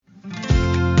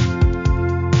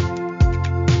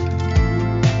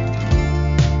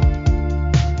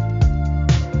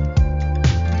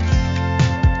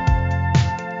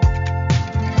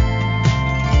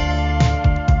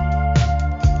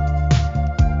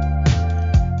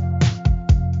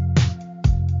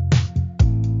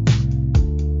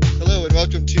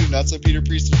Not So Peter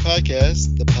Priesthood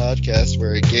podcast, the podcast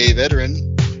where a gay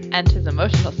veteran and his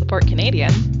emotional support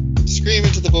Canadian scream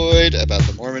into the void about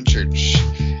the Mormon Church.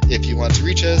 If you want to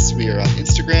reach us, we are on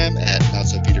Instagram at Not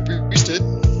So Peter Priesthood.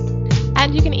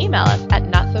 And you can email us at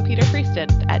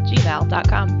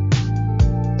notsopeterpriesthood@gmail.com.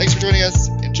 Thanks for joining us.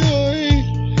 Enjoy!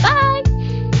 Bye!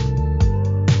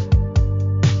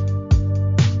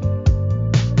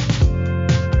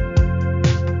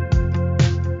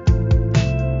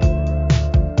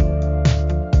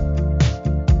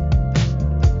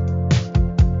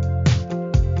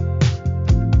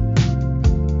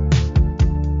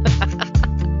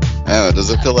 Does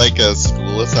it feel like a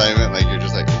school assignment? Like you're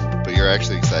just like, ooh, but you're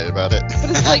actually excited about it? But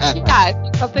it's like, yeah, it's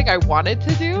like something I wanted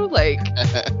to do. Like,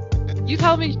 you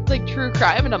tell me like true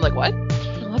crime, and I'm like, what?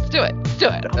 Let's do it. Let's do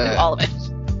it. I'll do all of it.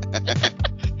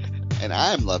 And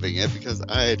I'm loving it because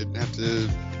I didn't have to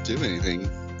do anything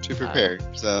to prepare.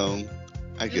 So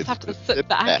I just have to sit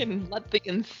back and let the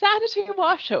insanity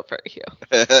wash over you.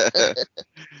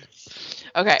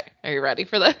 Okay, are you ready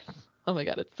for this? Oh my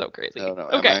god, it's so crazy. No,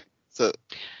 okay. So,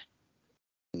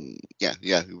 yeah,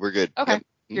 we're good. Okay, yep.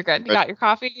 You're good. You got your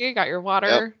coffee, you got your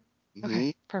water. Yep.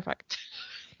 Okay, perfect.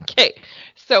 Okay,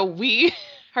 so we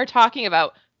are talking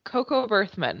about Coco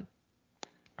Berthmann.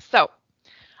 So,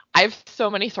 I have so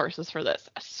many sources for this.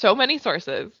 So many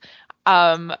sources.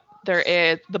 There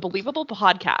is the Believable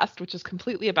podcast, which is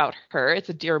completely about her. It's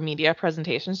a Dear Media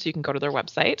presentation, so you can go to their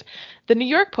website. The New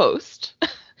York Post,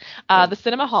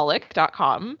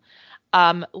 theCinemaholic.com.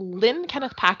 Lynn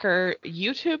Kenneth Packer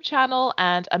YouTube channel,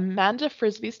 and Amanda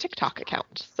Frisbee's TikTok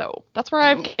account. So that's where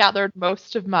I've gathered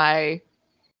most of my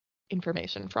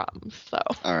information from. So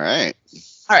all right.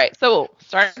 So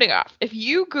starting off, if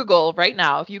you go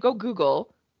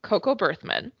Google Coco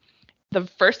Berthmann, the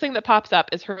first thing that pops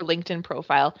up is her LinkedIn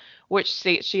profile, which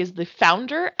states she is the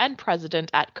founder and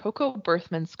president at Coco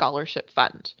Berthmann Scholarship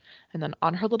Fund. And then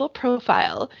on her little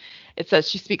profile, it says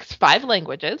she speaks 5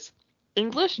 languages: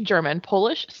 English, German,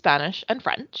 Polish, Spanish, and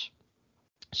French.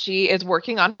 She is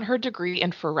working on her degree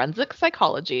in forensic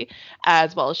psychology,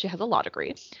 as well as she has a law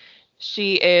degree.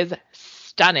 She is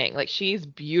stunning. Like, she's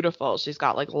beautiful. She's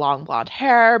got like long blonde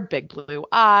hair, big blue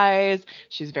eyes.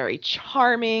 She's very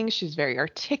charming. She's very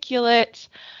articulate.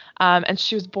 And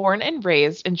she was born and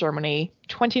raised in Germany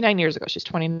 29 years ago. She's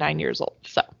 29 years old.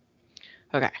 So,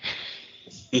 okay.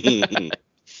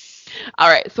 All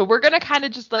right. So we're going to kind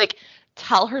of just like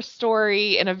tell her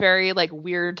story in a very like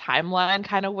weird timeline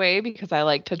kind of way, because I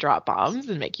like to drop bombs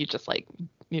and make you just like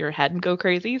your head and go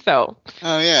crazy. So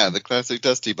yeah, the classic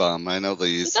Dusty Bomb. I know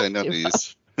these.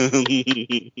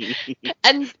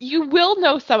 And you will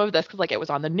know some of this because like it was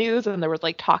on the news and there was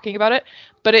like talking about it,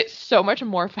 but it's so much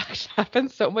more fucked up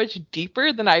and so much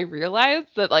deeper than I realized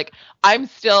that like I'm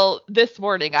still, this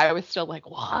morning I was still like,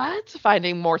 what?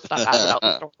 Finding more stuff out about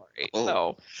the story.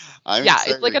 So I'm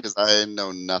excited because I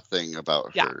know nothing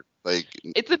about her. Like,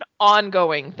 it's an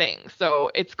ongoing thing. So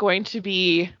it's going to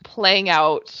be playing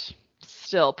out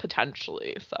still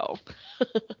potentially. So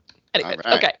anyways,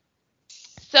 right. Okay.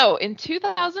 So in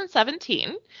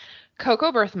 2017,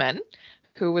 Coco Berthmann,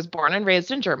 who was born and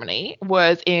raised in Germany,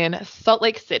 was in Salt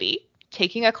Lake City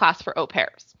taking a class for au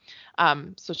pairs.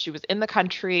 So she was in the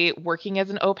country working as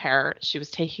an au pair. She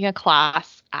was taking a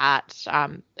class at,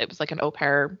 it was like an au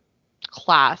pair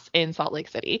class in Salt Lake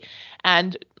City.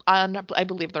 And on, I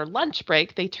believe, their lunch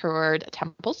break, they toured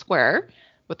Temple Square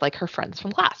with like her friends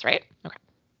from class, right? Okay.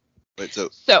 Wait, so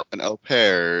an au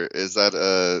pair, is that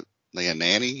a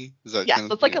nanny? Is that yes,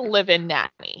 it's like a live-in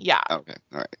nanny. Yeah. Okay.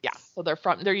 All right. Yeah. So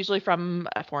they're usually from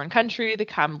a foreign country. They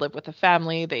come live with a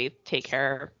family. They take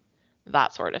care,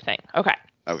 that sort of thing. Okay.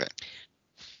 Okay.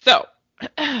 So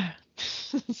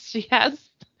she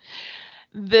tells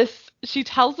this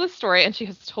story, and she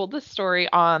has told this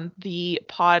story on the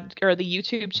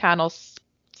YouTube channel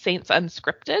Saints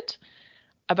Unscripted,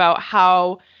 about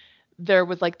how there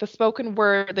was like the spoken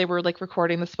word. They were like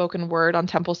recording the spoken word on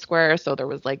Temple Square. So there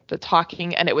was like the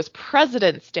talking, and it was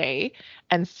President's Day.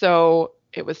 And so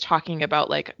it was talking about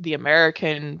like the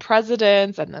American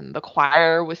presidents, and then the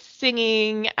choir was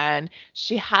singing, and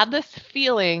she had this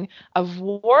feeling of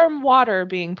warm water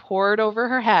being poured over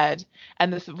her head.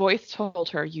 And this voice told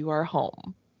her, "You are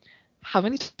home." How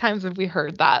many times have we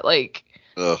heard that? Like,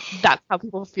 ugh. That's how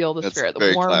people feel the spirit,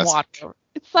 the warm classic water.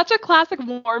 It's such a classic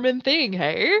Mormon thing,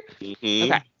 hey?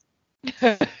 Mm-hmm.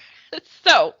 Okay.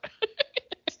 So,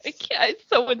 it's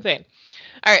so insane.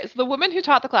 All right, so the woman who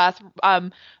taught the class,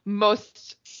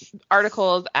 most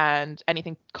articles and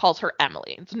anything calls her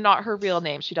Emily. It's not her real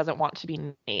name. She doesn't want to be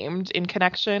named in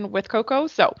connection with Coco,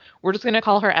 so we're just going to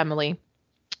call her Emily.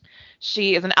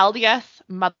 She is an LDS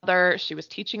mother. She was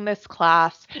teaching this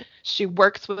class. She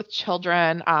works with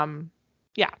children.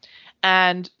 Yeah.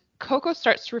 And Coco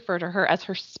starts to refer to her as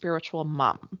her spiritual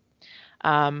mom.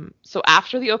 So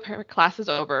after the au pair class is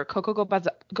over, Coco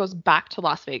goes back to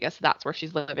Las Vegas. That's where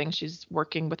she's living. She's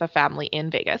working with a family in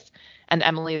Vegas, and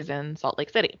Emily is in Salt Lake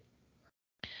City.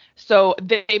 So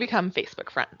they become Facebook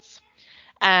friends,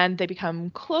 and they become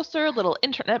closer little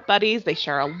internet buddies. They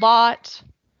share a lot.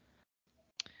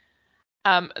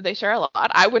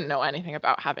 I wouldn't know anything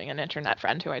about having an internet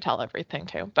friend who I tell everything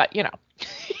to, but you know.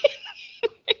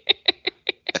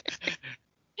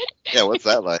 Yeah, what's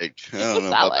that like? I don't know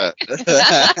about like?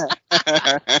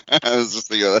 that. I was just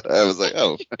thinking, I was like,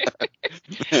 oh.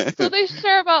 So they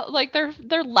share about like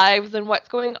their lives and what's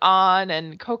going on,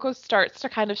 and Coco starts to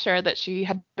kind of share that she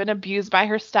had been abused by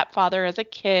her stepfather as a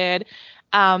kid.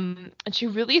 And she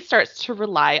really starts to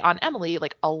rely on Emily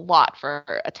like a lot for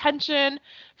attention,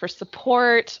 for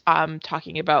support,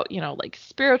 talking about, like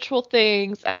spiritual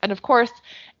things. And of course,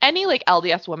 any like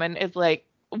LDS woman is like,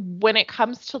 when it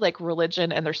comes to like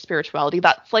religion and their spirituality,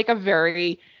 that's like a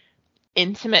very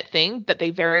intimate thing that they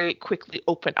very quickly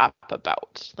open up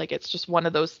about. Like it's just one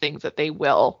of those things that they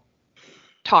will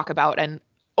talk about and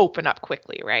open up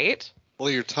quickly, right? Well,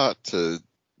 you're taught to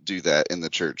do that in the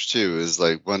church too, is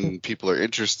like when people are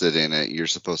interested in it, you're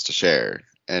supposed to share.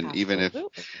 And Absolutely. And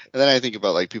then I think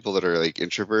about like people that are like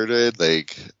introverted,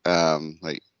 like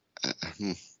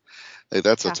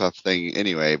that's a tough thing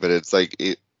anyway, but it's like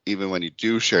even when you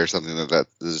do share something that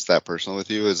is that personal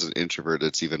with you, as an introvert,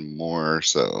 it's even more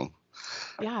so.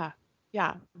 Yeah,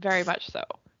 very much so.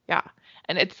 Yeah.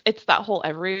 And it's that whole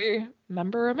every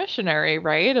member a missionary,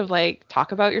 right? Of like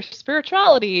talk about your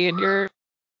spirituality and your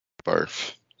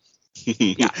barf.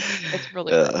 Yeah, it's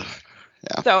really yeah.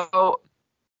 So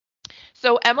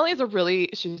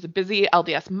she's a busy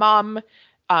LDS mom.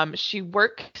 She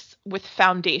works with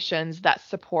foundations that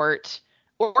support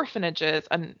orphanages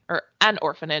or an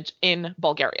orphanage in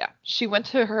Bulgaria. She went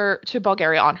to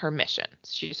Bulgaria on her mission.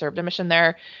 She served a mission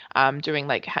there, doing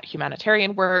like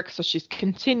humanitarian work. So she's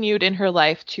continued in her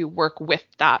life to work with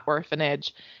that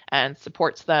orphanage and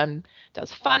supports them,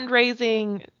 does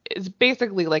fundraising, is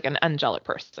basically like an angelic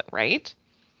person, right?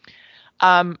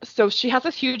 So she has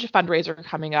this huge fundraiser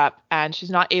coming up, and she's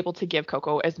not able to give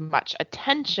Coco as much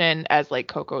attention as like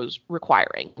Coco's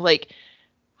requiring. Like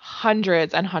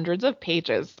hundreds and hundreds of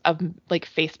pages of like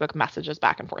Facebook messages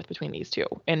back and forth between these two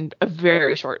in a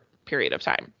very short period of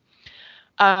time.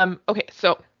 Okay,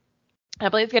 so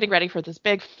Emily's getting ready for this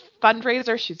big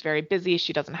fundraiser. She's very busy.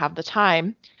 She doesn't have the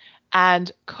time.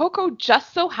 And Coco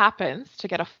just so happens to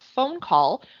get a phone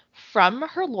call from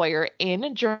her lawyer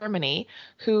in Germany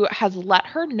who has let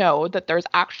her know that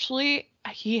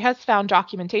he has found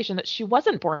documentation that she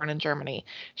wasn't born in Germany.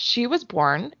 She was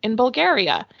born in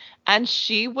Bulgaria, and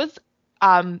she was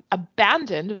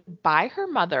abandoned by her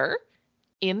mother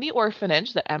in the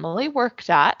orphanage that Emily worked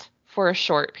at for a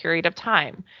short period of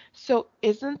time. So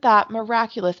isn't that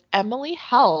miraculous? Emily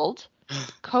held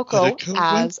Coco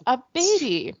as a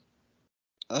baby.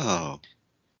 Oh.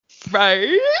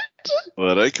 Right?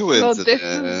 What a coincidence.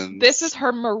 So this is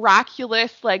her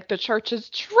miraculous, like, the church is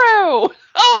true.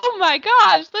 Oh my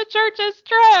gosh, the church is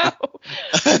true.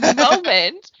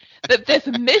 Moment that this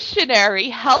missionary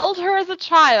held her as a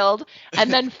child,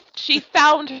 and then she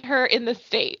found her in the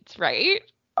States, right?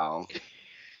 Oh.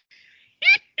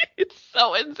 It's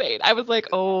so insane. I was like,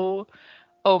 oh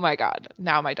my God.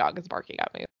 Now my dog is barking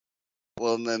at me.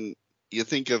 Well, and then you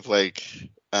think of like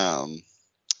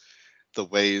the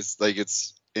ways, like,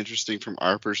 it's interesting from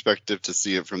our perspective to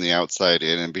see it from the outside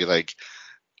in and be like,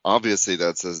 obviously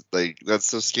that's so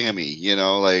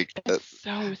scammy, like it's so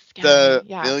scammy. The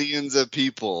millions of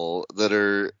people that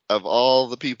are of all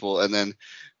the people, and then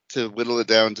to whittle it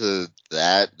down to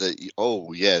that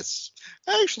oh yes,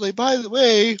 actually, by the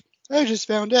way, I just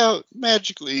found out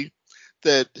magically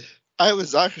that I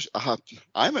was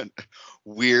I'm a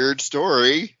weird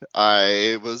story.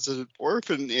 I was an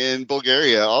orphan in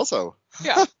Bulgaria also.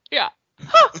 Yeah.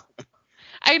 Huh.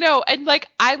 I know. And like,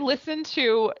 I listened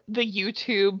to the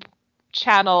YouTube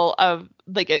channel of,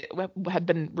 like, it had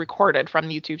been recorded from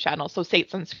the YouTube channel, so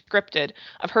Saints Unscripted,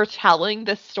 of her telling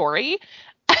this story.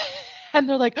 And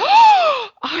they're like, oh,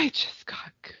 I just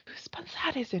got goosebumps.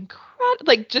 That is incredible.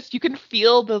 Like, just, you can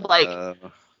feel the, like,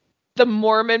 the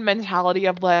Mormon mentality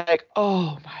of like,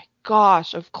 oh my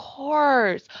gosh, of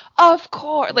course.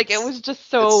 Like, it was just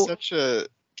so. It's such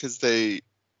because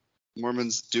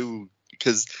Mormons do,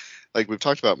 because like we've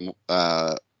talked about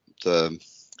the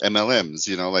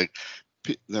MLMs, like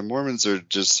the Mormons are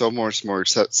just so much more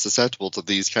susceptible to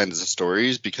these kinds of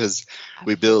stories because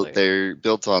Absolutely. they're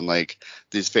built on like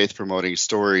these faith promoting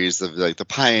stories of like the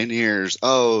pioneers.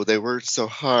 Oh, they worked so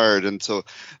hard, and so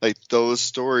like those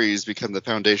stories become the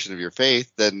foundation of your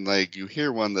faith. Then like you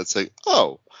hear one that's like,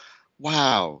 oh,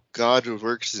 wow, God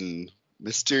works in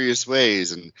mysterious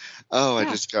ways, and oh, I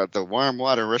Yeah. just got the warm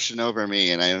water rushing over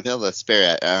me, and I feel the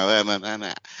spirit. I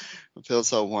feel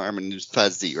so warm and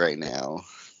fuzzy right now.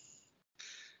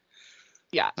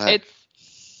 Yeah. Uh, It's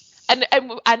and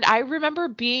I remember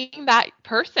being that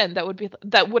person that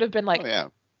would have been oh like, yeah,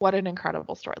 what an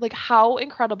incredible story. Like how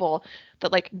incredible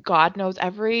that like God knows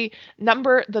the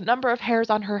number of hairs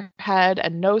on her head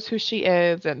and knows who she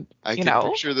is and I you can know.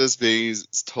 picture this being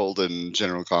told in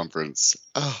general conference.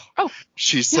 Oh, Oh,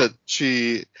 she yeah. said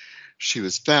she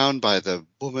was found by the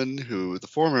woman the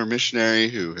former missionary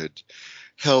who had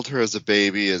held her as a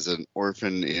baby as an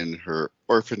orphan in her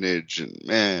orphanage, and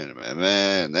man,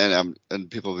 and then and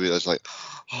people will be just like,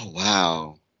 oh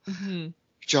wow, Mhm.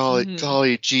 Mhm.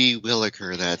 golly gee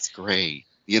Williker, that's great.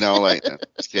 Like I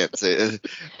just can't say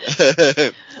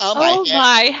it. Oh my Oh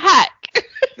my heck.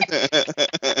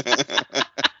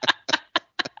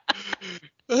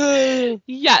 heck.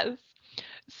 Yes.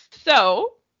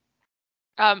 So,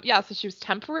 yeah, so she was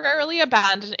temporarily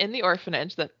abandoned in the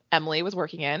orphanage that Emily was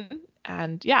working in.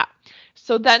 And yeah.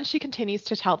 So then she continues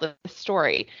to tell the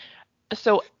story.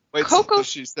 So Wait, so Coco's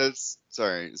she says,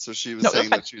 sorry, so she was no, that's saying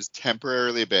fine. that she was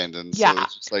temporarily abandoned. So Yeah.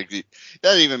 it's just like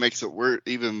that even makes it worse.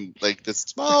 Even like this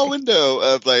small window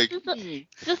of like,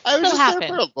 Just I was so just there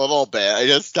for happened. a little bit. I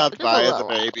just stopped Just a by as a little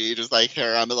while. baby, just like,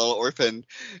 here, I'm a little orphan,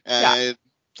 Yeah. and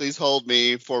please hold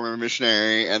me, former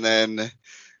missionary. And then,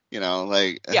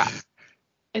 like, Yeah.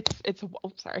 It's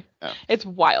oh, sorry. yeah. It's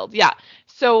wild. Yeah.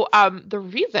 So the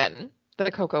reason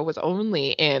that Coco was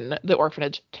only in the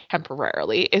orphanage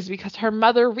temporarily is because her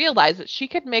mother realized that she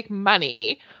could make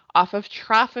money off of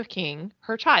trafficking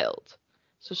her child.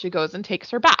 So she goes and takes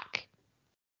her back.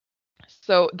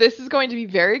 So this is going to be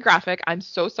very graphic. I'm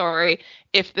so sorry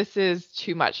if this is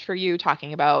too much for you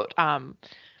talking about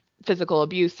physical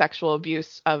abuse, sexual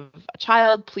abuse of a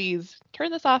child. Please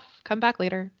turn this off. Come back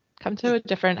later. Come to a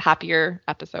different, happier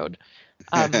episode.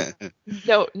 Um,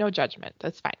 no judgment.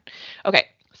 That's fine. Okay,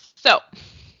 so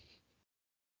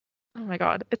oh my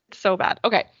god, it's so bad.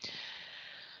 Okay,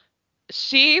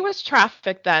 she was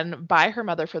trafficked then by her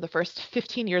mother for the first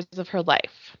 15 years of her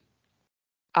life.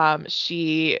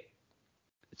 She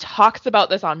talks about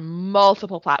this on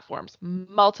multiple platforms.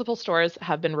 Multiple stories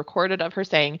have been recorded of her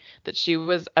saying that she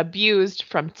was abused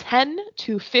from 10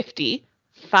 to 50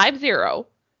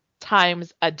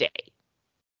 times a day.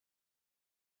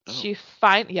 Oh, She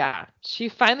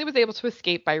finally was able to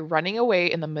escape by running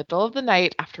away in the middle of the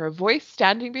night after a voice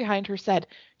standing behind her said,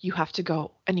 "You have to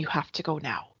go, and you have to go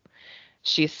now."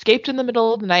 She escaped in the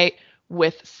middle of the night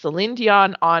with Celine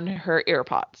Dion on her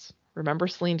earpods. Remember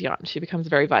Celine Dion? She becomes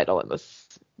very vital in this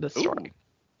ooh, story.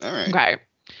 all right. Okay.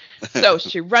 So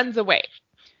she runs away,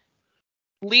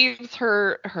 leaves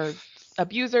her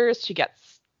abusers. She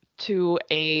gets to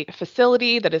a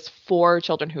facility that is for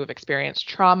children who have experienced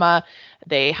trauma.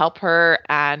 They help her,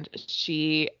 and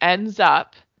she ends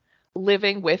up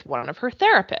living with one of her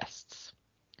therapists,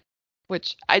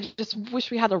 which I just wish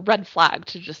we had a red flag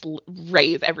to just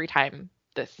raise every time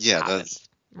this Yeah, that's happens,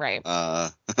 right? uh,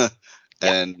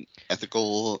 Yeah. an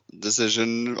ethical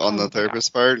decision on the Oh my god. therapist's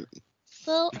part.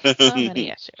 So many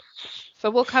issues. So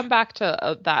we'll come back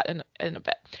to that in a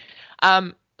bit.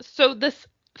 So this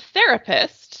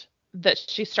therapist that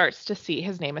she starts to see,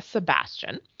 his name is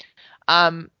Sebastian.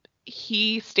 Um,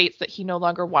 he states that he no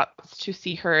longer wants to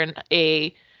see her in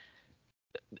a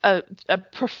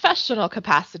professional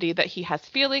capacity, that he has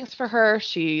feelings for her.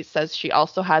 She says she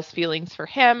also has feelings for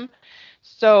him.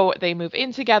 So they move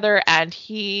in together and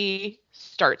he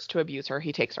starts to abuse her.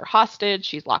 He takes her hostage.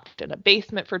 She's locked in a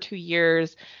basement for 2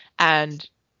 years and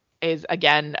is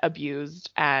again abused.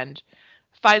 And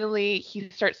finally, he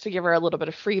starts to give her a little bit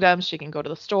of freedom. She can go to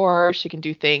the store, she can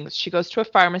do things. She goes to a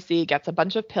pharmacy, gets a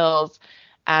bunch of pills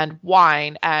and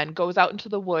wine, and goes out into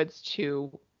the woods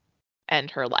to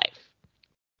end her life.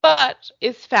 But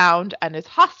is found and is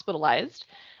hospitalized.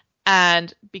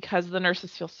 And because the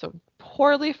nurses feel so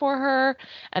poorly for her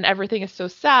and everything is so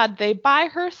sad, they buy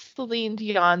her Celine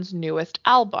Dion's newest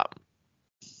album.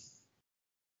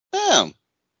 Oh.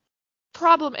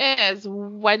 Problem is,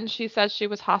 when she says she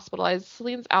was hospitalized,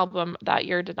 Celine's album that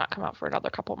year did not come out for another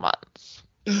couple months.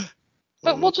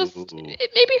 But Ooh.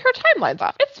 maybe her timeline's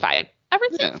off. It's fine. Yeah.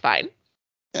 Everything's fine.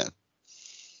 Yeah.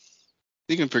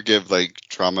 You can forgive like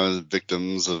trauma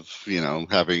victims of,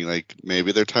 having like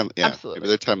maybe their time, yeah, maybe Absolutely.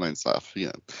 their timeline's off,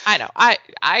 yeah. I know. I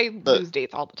But lose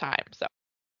dates all the time, so.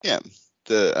 yeah,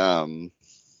 I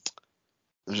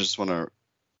just want to,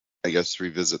 I guess,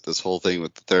 revisit this whole thing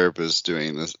with the therapist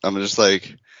doing this. I'm just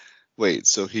like, wait,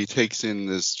 so he takes in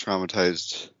this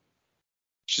traumatized.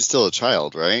 She's still a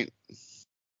child, right?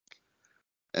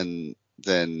 And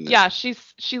then, Yeah, she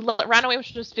ran away when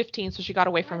she was 15, so she got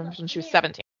away from him when she was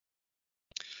 17.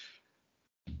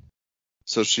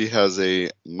 so she has a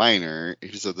minor.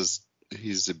 He said this.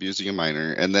 He's abusing a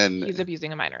minor, and then He's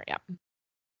abusing a minor,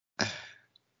 yeah.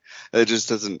 it just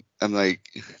doesn't. I'm like,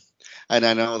 and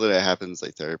I know that it happens,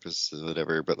 like therapists and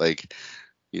whatever, but like,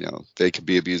 they could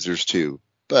be abusers too.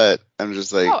 But I'm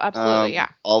just like, Oh, absolutely, yeah.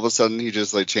 all of a sudden he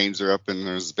just like chains her up in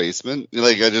his basement.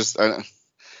 Like I'm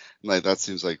like, that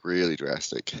seems like really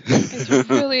drastic. It's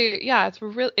really, yeah, it's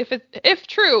really, if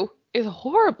true, is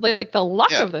horrible. Like the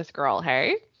luck Yeah, of this girl,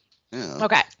 hey? yeah.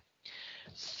 Okay.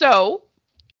 So,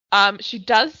 she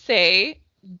does say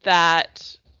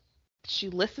that she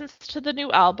listens to the new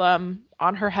album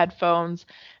on her headphones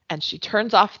and she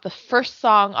turns off the first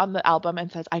song on the album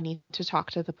and says, I need to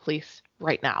talk to the police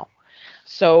right now.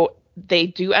 So they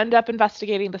do end up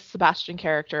investigating the Sebastian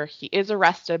character. He is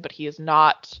arrested, but he is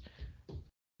not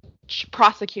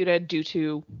prosecuted due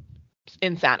to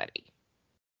insanity,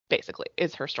 basically,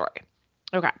 is her story.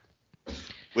 Okay.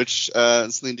 Which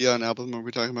Celine Dion album are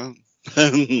we talking about?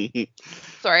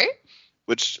 Sorry?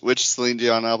 Which Celine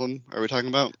Dion album are we talking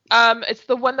about? It's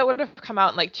the one that would have come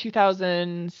out in like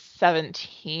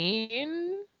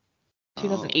 2017, Oh, so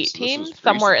this 2018, was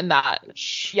somewhere recent. in that.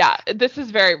 Yeah, this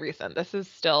is very recent. This is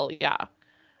still, yeah.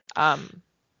 Or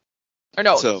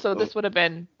no, So, so this would have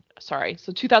been, sorry,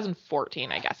 so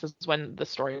 2014, I guess, is when the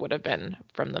story would have been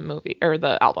from the movie or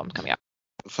the album coming out.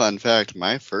 fun fact: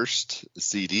 my first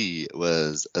CD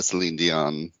was a Celine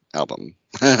Dion album.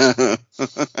 That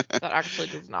actually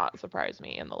does not surprise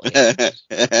me in the least.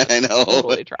 I know,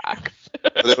 Totally tracks.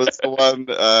 but it was the one.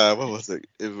 What was it?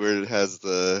 Where it has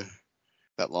that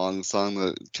long song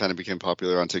that kind of became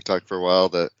popular on TikTok for a while.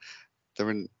 That there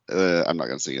were. I'm not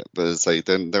gonna sing it, but it's like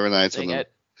then there were nights when Sing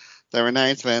it. there were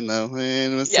nights when the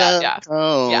wind was Yeah, so yeah, yeah.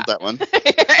 cold. That one.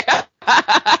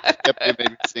 Yep, it made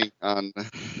me sing on.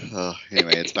 Oh,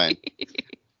 anyway, it's fine.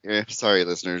 Yeah, sorry,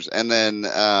 listeners. And then,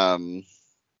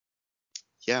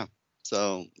 yeah,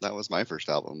 so that was my first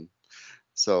album.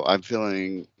 So I'm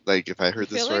feeling like if I You're heard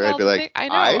this feeling story, I'd all be the like, things. I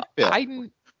know. I feel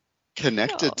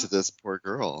connected Feel. to this poor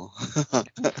girl.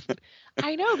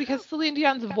 I know because Celine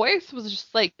Dion's voice was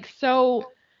just like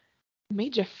so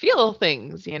made you feel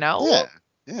things, you know? Yeah,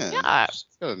 yeah. Yeah. She's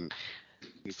got an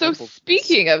So incredible voice.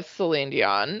 speaking of Celine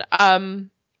Dion,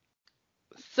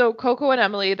 so Coco and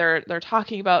Emily, they're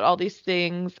talking about all these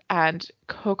things, and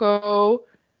Coco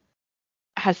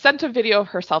has sent a video of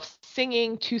herself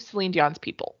singing to Celine Dion's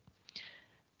people.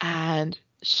 And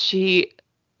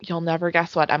you'll never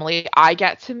guess what, Emily, I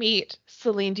get to meet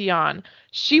Celine Dion.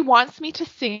 She wants me to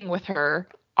sing with her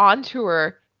on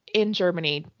tour in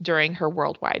Germany during her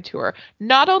worldwide tour.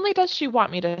 Not only does she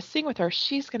want me to sing with her,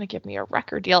 she's going to give me a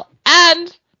record deal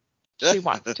and she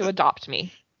wants to adopt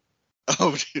me.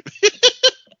 Oh,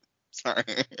 sorry.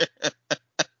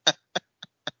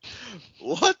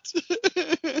 What?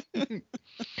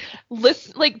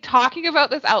 Listen, like talking about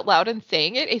this out loud and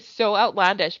saying it is so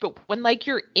outlandish, but when like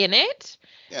you're in it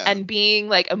Yeah. and being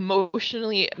like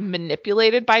emotionally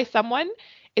manipulated by someone,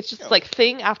 it's just Yeah. like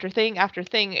thing after thing after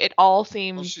thing. It all Well,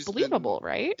 seems she's been, believable,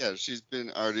 right? yeah, she's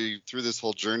been already through this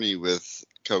whole journey with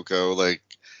Coco. Like,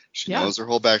 she Yeah. knows her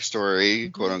whole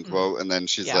backstory, quote Mm-hmm. unquote, and then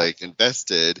she's Yeah. like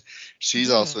invested. She's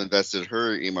Mm-hmm. also invested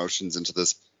her emotions into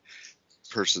this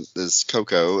person, this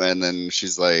Coco, and then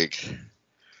she's like,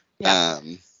 Yeah.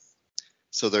 um,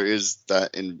 so there is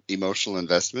that in emotional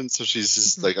investment. So she's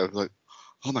just Mm-hmm. like, I'm like,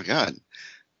 oh my god.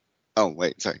 Oh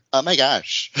wait, sorry. Oh my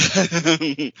gosh.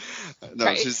 No,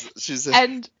 Right. she's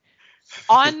And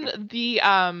on the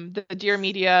Dear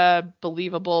Media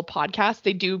Believable podcast,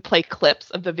 they do play clips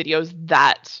of the videos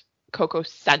that Coco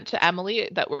sent to Emily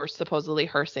that were supposedly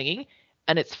her singing,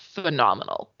 and it's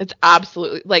phenomenal. It's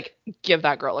absolutely like give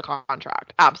that girl a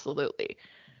contract. Absolutely.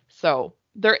 So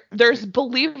there's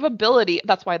believability.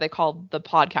 That's why they call the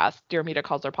podcast, Dear Media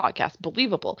calls their podcast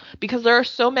believable, because there are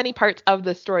so many parts of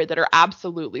the story that are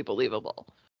absolutely believable.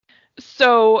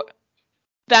 So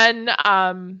then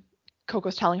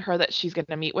Coco's telling her that she's going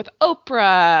to meet with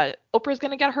Oprah. Oprah's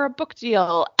going to get her a book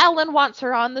deal. Ellen wants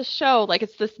her on the show. Like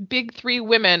it's this big three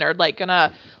women are like going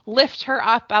to lift her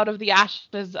up out of the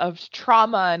ashes of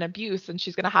trauma and abuse and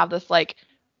she's going to have this like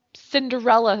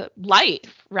Cinderella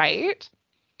life, right?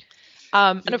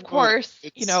 And of Well, course,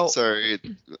 it's sorry.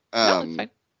 no, it's fine.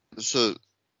 So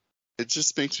it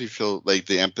just makes me feel like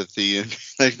the empathy and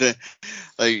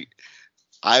like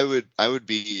I would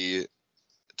be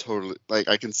totally like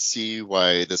I can see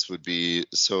why this would be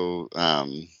so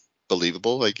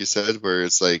believable, like you said, where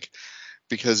it's like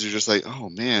because you're just like, oh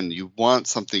man, you want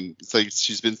something. It's like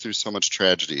she's been through so much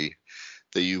tragedy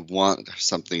that you want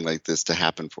something like this to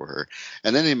happen for her,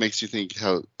 and then it makes you think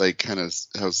how like kind of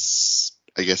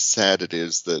I guess sad it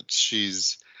is that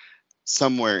she's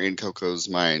somewhere in Coco's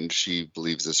mind she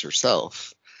believes this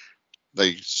herself.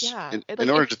 Like Yeah, in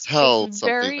order to it's tell something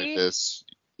like very this,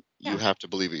 you yeah. have to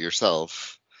believe it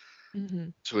yourself Hmm.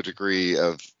 to a degree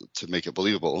of to make it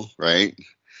believable, right?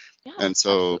 Yeah, And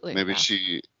so absolutely. maybe Yeah.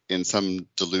 she, in some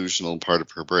delusional part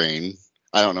of her brain,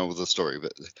 I don't know the story,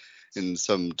 but in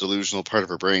some delusional part of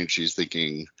her brain, she's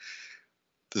thinking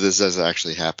that this is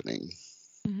actually happening.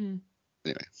 Hmm.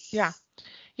 Anyway, Yeah.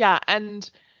 Yeah, and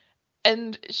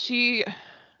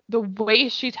the way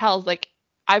she tells, like,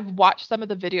 I've watched some of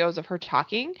the videos of her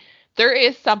talking. There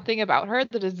is something about her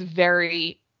that is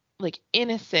very like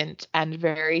innocent and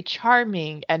very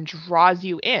charming and draws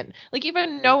you in. Like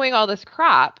even knowing all this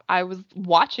crap, I was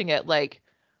watching it like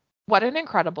what an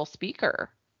incredible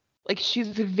speaker. Like she's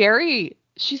very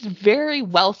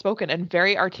well spoken and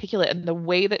very articulate in the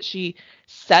way that she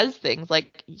says things.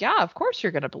 Like, yeah, of course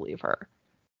you're going to believe her,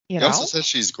 you he also know? says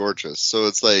she's gorgeous, so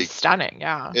it's She's like stunning,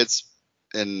 yeah. it's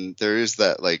and there is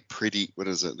that like pretty what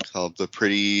is it called the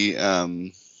pretty what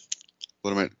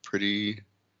am I pretty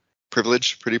pretty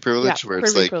Yeah, privilege where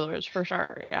it's pretty like privilege for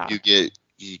sure. Yeah.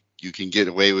 you can get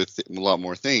away with a lot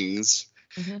more things.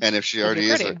 Hmm. And if she Because you're already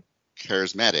is a pretty.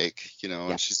 charismatic, and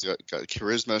Yes. she's got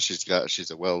charisma,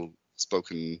 she's a well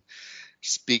spoken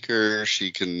speaker,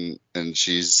 and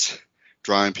she's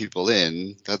drawing people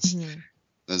in. Hmm.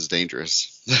 That's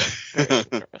dangerous. Very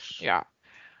dangerous. Yeah.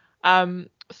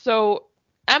 So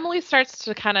Emily starts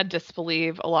to kind of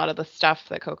disbelieve a lot of the stuff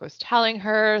that Coco's telling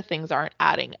her. Things aren't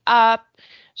adding up.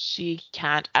 She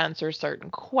can't answer certain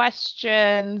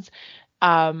questions.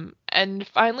 And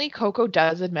finally, Coco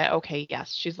does admit, okay,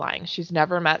 yes, she's lying. She's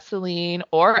never met Celine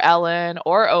or Ellen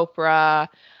or Oprah.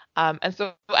 And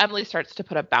so Emily starts to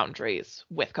put up boundaries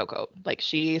with Coco. Like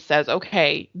she says,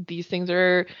 okay, these things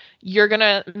are, you're going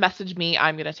to message me.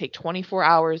 I'm going to take 24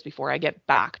 hours before I get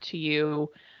back to you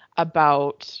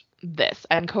about this.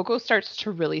 And Coco starts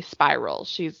to really spiral.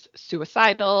 She's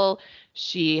suicidal.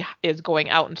 She is going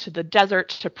out into the desert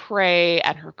to pray,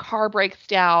 and her car breaks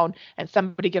down, and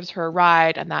somebody gives her a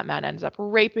ride, and that man ends up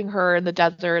raping her in the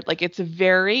desert. Like, it's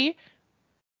very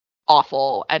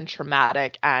awful and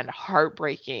traumatic and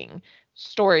heartbreaking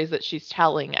stories that she's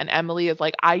telling. And Emily is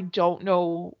like, I don't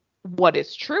know what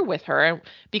is true with her. And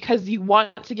because you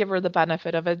want to give her the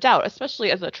benefit of a doubt,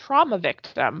 especially as a trauma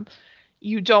victim,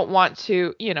 you don't want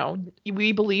to,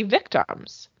 we believe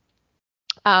victims.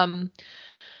 Um,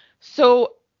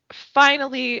 so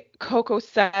finally, Coco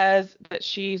says that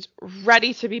she's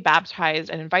ready to be baptized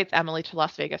and invites Emily to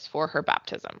Las Vegas for her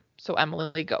baptism. So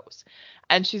Emily goes.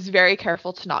 And she's very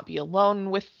careful to not be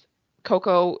alone with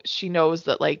Coco. She knows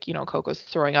that, like, Coco's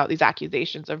throwing out these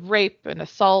accusations of rape and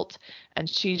assault. And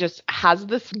she just has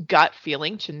this gut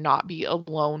feeling to not be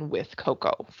alone with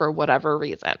Coco for whatever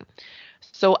reason.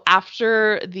 So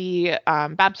after the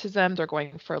baptism, they're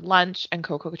going for lunch, and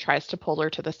Coco tries to pull her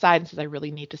to the side and says, I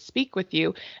really need to speak with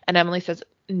you. And Emily says,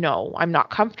 no, I'm not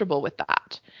comfortable with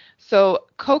that. So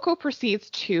Coco proceeds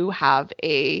to have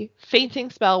a fainting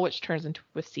spell, which turns into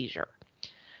a seizure.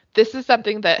 This is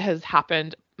something that has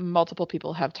happened. Multiple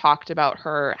people have talked about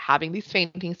her having these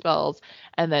fainting spells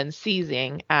and then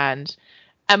seizing. And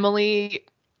Emily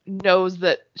knows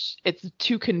that it's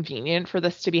too convenient for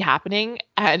this to be happening,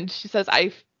 and she says,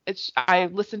 I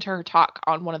listened to her talk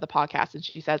on one of the podcasts, and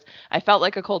she says, I felt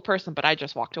like a cold person, but I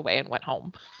just walked away and went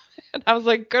home. And I was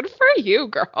like, good for you,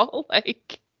 girl.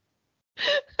 Like,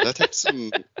 That takes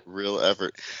some real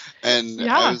effort. And I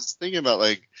yeah. was thinking about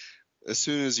like as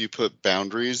soon as you put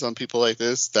boundaries on people like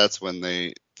this, that's when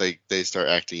they start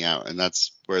acting out, and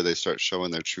that's where they start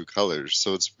showing their true colors.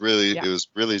 So it Yeah. was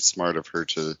really smart of her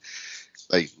to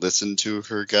like listen to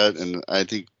her gut, and I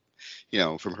think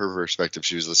from her perspective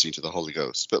she was listening to the Holy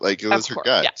Ghost, but like it Of was her course.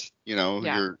 gut. Yeah.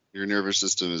 Yeah. Your nervous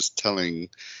system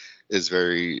is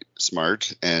very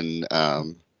smart, and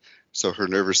so her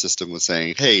nervous system was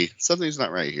saying, hey, something's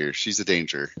not right here, she's a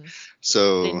danger. Mhm.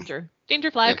 So Danger yeah,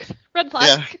 flag. Red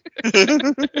yeah. flag.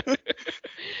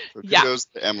 So Yeah. kudos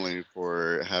to Emily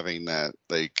for having that,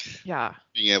 like Yeah.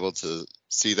 being able to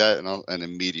see that and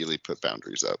immediately put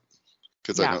boundaries up,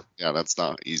 because I Yeah. know, yeah, that's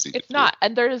not easy to It's do. not.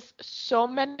 And there's so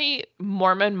many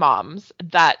Mormon moms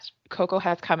that Coco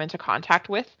has come into contact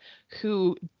with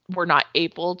who were not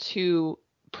able to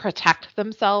protect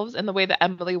themselves in the way that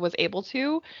Emily was able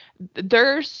to.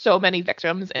 There's so many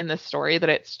victims in this story that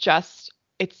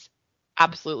it's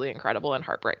absolutely incredible and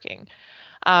heartbreaking.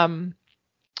 Um,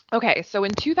 Okay, so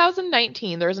in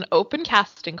 2019, there's an open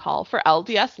casting call for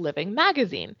LDS Living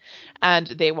magazine, and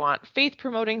they want faith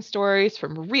promoting stories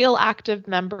from real active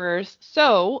members.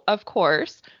 So, of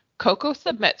course, Coco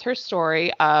submits her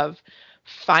story of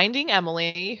finding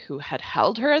Emily, who had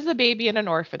held her as a baby in an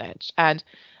orphanage. And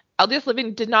LDS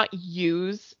Living did not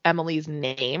use Emily's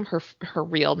name, her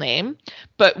real name,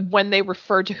 but when they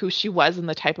referred to who she was and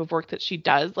the type of work that she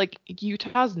does, like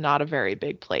Utah's not a very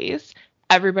big place.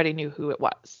 Everybody knew who it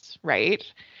was, right?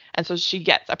 And so she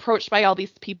gets approached by all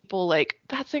these people like,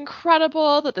 that's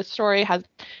incredible that the story has,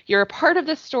 you're a part of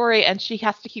this story. And she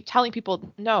has to keep telling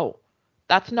people, no,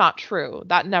 that's not true.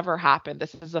 That never happened.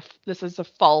 This is a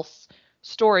false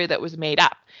story that was made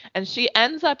up. And she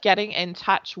ends up getting in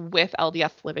touch with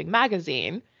LDS Living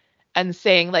magazine and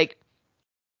saying, like,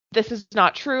 this is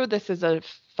not true. This is a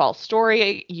false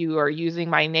story. You are using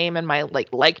my name and my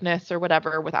likeness or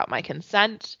whatever without my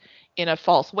consent in a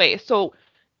false way. So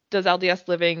does LDS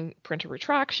Living print a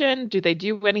retraction? Do they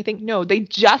do anything? No, they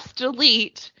just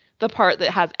delete the part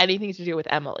that has anything to do with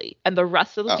Emily, and the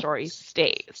rest of the story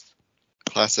stays.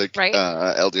 Classic right?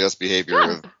 LDS behavior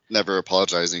of never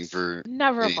apologizing for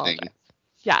anything. Apologize.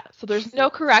 Yeah, so there's no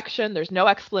correction, there's no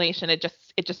explanation. It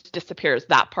just disappears,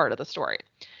 that part of the story.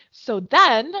 So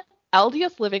then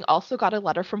LDS Living also got a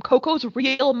letter from Coco's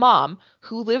real mom,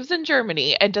 who lives in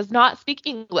Germany and does not speak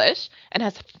English, and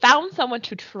has found someone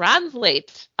to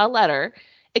translate a letter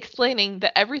explaining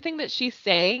that everything that she's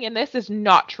saying in this is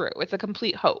not true. It's a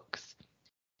complete hoax.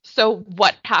 So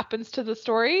what happens to the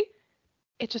story?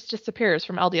 It just disappears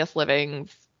from LDS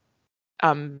Living's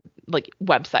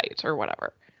website or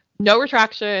whatever. No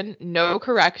retraction, no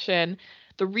correction.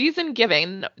 The reason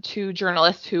given to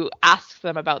journalists who ask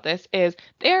them about this is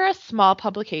they're a small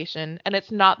publication and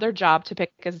it's not their job to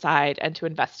pick a side and to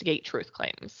investigate truth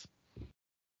claims.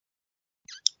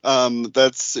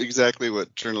 That's exactly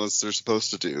what journalists are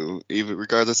supposed to do, even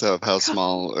regardless of how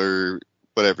small or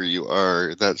whatever you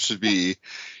are. That should be,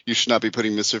 you should not be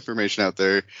putting misinformation out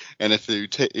there. And if you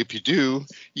do,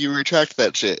 you retract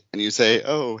that shit and you say,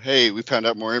 oh, hey, we found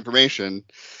out more information.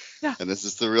 Yeah. And this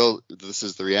is the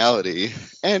reality.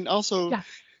 And also,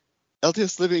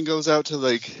 LDS Living goes out to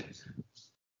like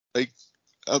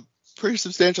a pretty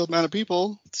substantial amount of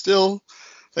people still.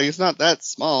 Like, it's not that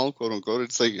small, quote unquote.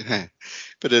 It's like,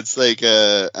 but it's like,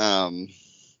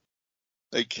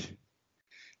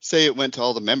 say it went to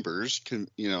all the members,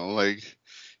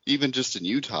 even just in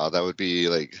Utah, that would be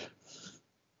like,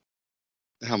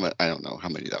 how much? I don't know how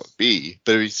many that would be,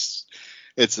 but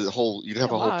it's a whole, you'd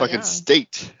have a whole fucking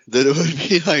state that it would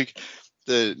be like,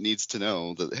 that needs to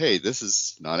know that, hey, this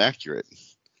is not accurate.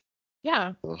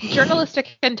 Yeah.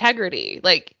 Journalistic integrity.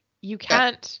 Like, you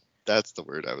can't. That's the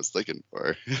word I was looking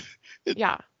for.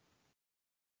 Yeah.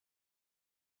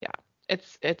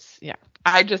 It's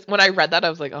when I read that, I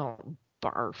was like, oh,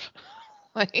 barf.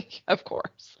 Like, of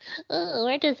course. Oh,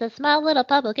 we're just a small little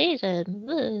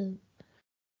publication.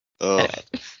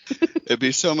 It'd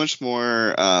be so much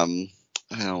more,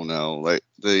 I don't know, like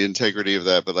the integrity of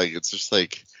that, but like, it's just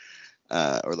like,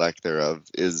 or lack thereof,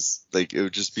 is like, it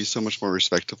would just be so much more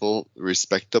respectable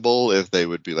if they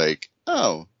would be like,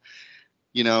 oh,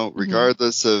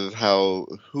 regardless of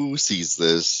who sees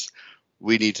this,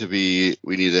 we need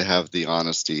to have the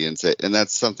honesty and say, and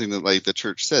that's something that like the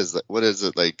church says. That, what is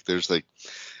it like? There's like,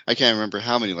 I can't remember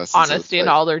how many lessons. Honesty in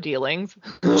all their dealings.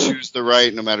 Choose the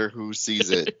right, no matter who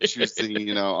sees it. Choose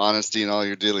the, honesty in all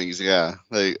your dealings. Yeah,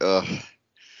 like, oh,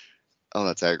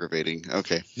 that's aggravating.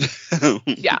 Okay.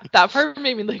 Yeah, that part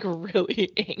made me like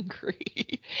really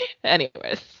angry.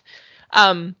 Anyways,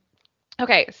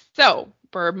 okay, so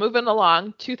we're moving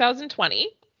along. 2020.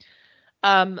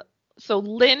 So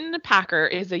Lynn Packer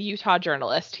is a Utah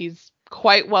journalist. He's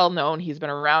quite well known. He's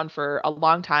been around for a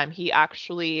long time. He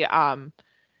actually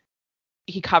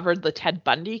he covered the Ted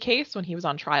Bundy case when he was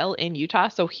on trial in Utah.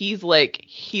 So he's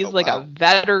a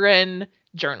veteran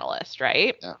journalist,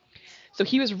 right? Yeah. So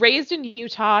he was raised in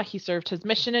Utah. He served his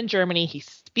mission in Germany. He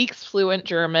speaks fluent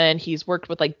German. He's worked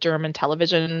with like German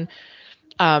television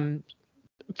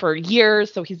for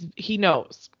years. So he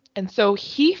knows. And so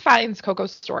he finds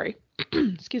Coco's story,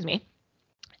 excuse me,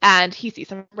 and he sees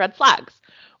some red flags.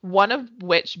 One of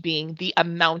which being the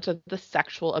amount of the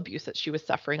sexual abuse that she was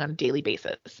suffering on a daily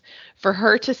basis. For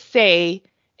her to say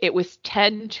it was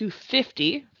 10 to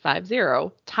 50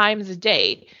 times a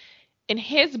day, in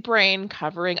his brain,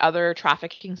 covering other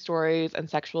trafficking stories and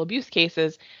sexual abuse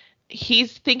cases,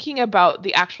 he's thinking about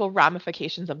the actual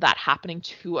ramifications of that happening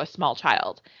to a small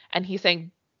child. And he's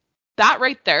saying that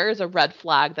right there is a red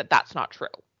flag that that's not true.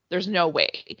 There's no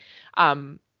way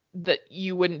that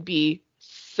you wouldn't be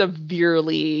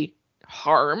severely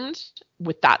harmed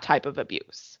with that type of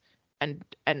abuse.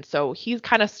 And so he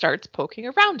kind of starts poking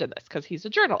around in this because he's a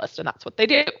journalist and that's what they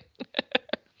do.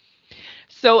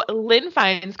 So Lynn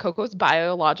finds Coco's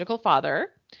biological father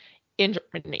in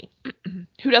Germany,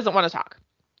 who doesn't want to talk.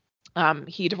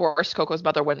 He divorced Coco's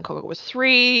mother when Coco was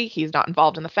 3. He's not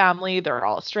involved in the family. They're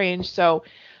all estranged. So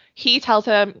he tells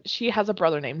him she has a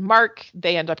brother named Mark.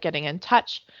 They end up getting in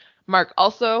touch. Mark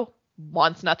also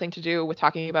wants nothing to do with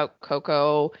talking about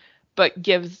Coco, but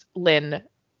gives Lynn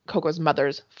Coco's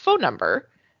mother's phone number,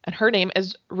 and her name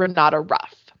is Renata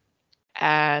Ruff.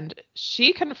 And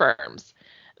she confirms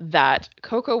that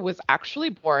Coco was actually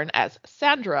born as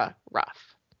Sandra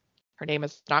Ruff. Her name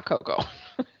is not Coco.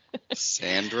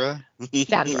 Sandra?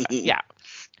 Sandra, yeah.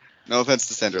 No offense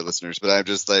to Sandra listeners, but I'm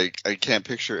just like, I can't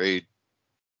picture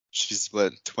she's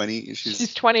what, 20?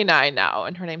 She's 29 now,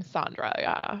 and her name's Sandra,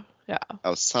 yeah. Yeah.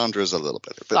 Oh, Sandra's a little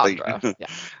better. But Sandra, yeah.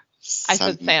 I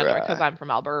said Sandra because I'm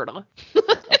from Alberta.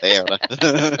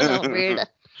 Alberta.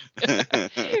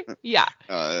 Yeah.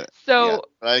 So. Yeah,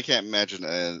 but I can't imagine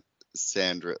a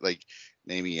Sandra, like,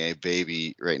 naming a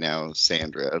baby right now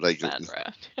Sandra. Like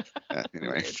Sandra.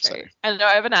 Anyway, sorry. I know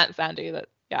I have an Aunt Sandy that,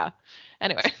 yeah.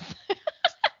 Anyways.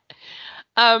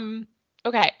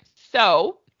 Okay,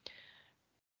 so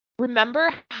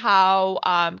remember how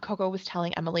Coco was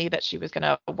telling Emily that she was going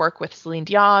to work with Celine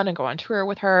Dion and go on tour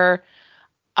with her?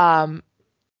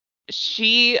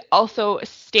 She also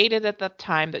stated at the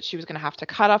time that she was going to have to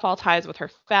cut off all ties with her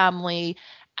family,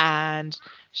 and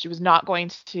she was not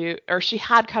going to, or she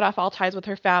had cut off all ties with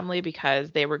her family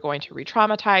because they were going to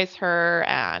re-traumatize her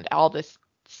and all this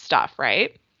stuff,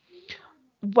 right?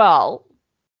 Well,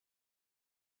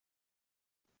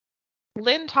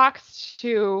 Lynn talks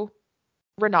to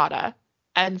Renata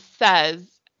and says,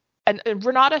 and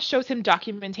Renata shows him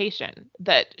documentation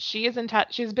that she is in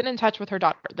touch. She's been in touch with her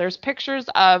daughter. There's pictures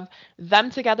of them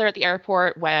together at the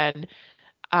airport when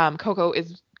Coco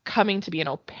is coming to be an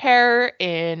au pair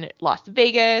in Las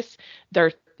Vegas.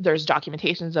 There's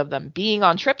documentations of them being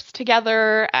on trips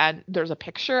together, and there's a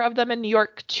picture of them in New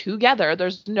York together.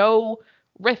 There's no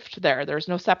rift there. There's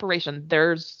no separation.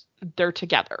 They're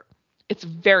together. It's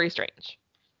very strange.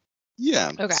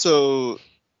 Yeah. Okay. So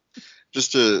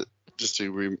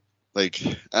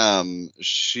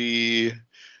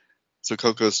so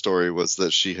Coco's story was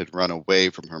that she had run away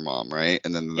from her mom, right?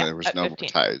 And then there was no 15.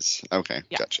 ties. Okay,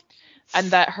 yeah. Gotcha.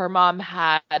 And that her mom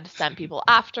had sent people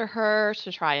after her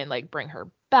to try and like bring her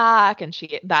back, and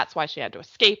that's why she had to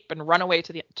escape and run away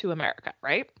to America,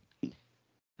 right?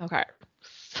 Okay.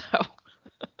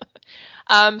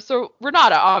 So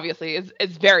Renata obviously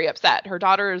is very upset. Her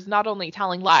daughter is not only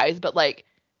telling lies, but like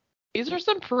these are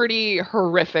some pretty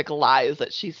horrific lies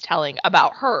that she's telling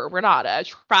about her, Renata,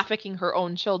 trafficking her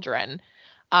own children.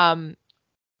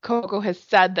 Coco has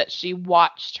said that she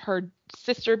watched her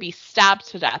sister be stabbed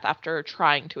to death after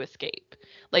trying to escape.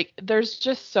 Like, there's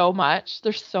just so much.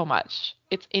 There's so much.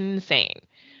 It's insane.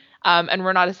 And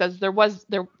Renata says there was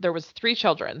 3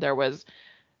 children. There was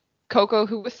Coco,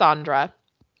 who was Sandra.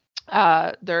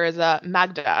 There is a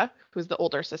Magda, who's the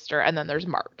older sister, and then there's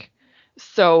Mark.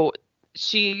 So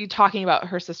she talking about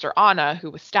her sister Anna, who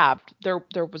was stabbed. There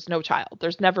was no child.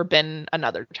 There's never been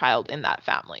another child in that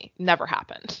family. Never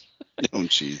happened. Oh,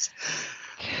 jeez.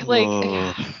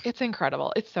 Like, it's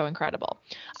incredible. It's so incredible.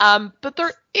 But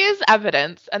there is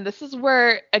evidence, and this is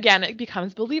where, again, it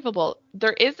becomes believable.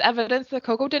 There is evidence that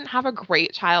Coco didn't have a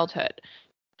great childhood.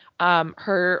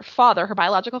 Her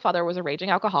biological father, was a raging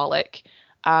alcoholic.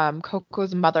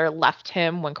 Coco's mother left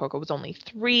him when Coco was only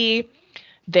 3.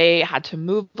 They had to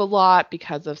move a lot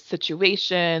because of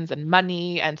situations and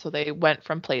money, and so they went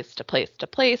from place to place to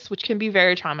place, which can be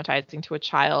very traumatizing to a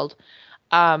child.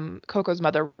 Coco's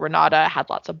mother, Renata, had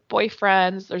lots of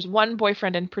boyfriends. There's one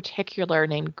boyfriend in particular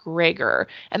named Gregor,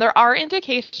 and there are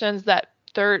indications that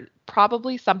there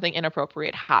probably something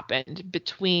inappropriate happened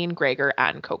between Gregor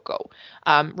and Coco.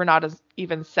 Renata's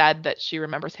even said that she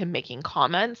remembers him making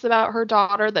comments about her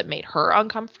daughter that made her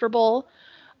uncomfortable.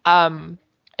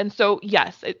 And so,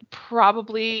 yes, it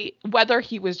probably, whether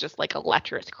he was just like a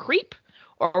lecherous creep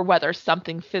or whether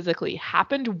something physically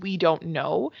happened, we don't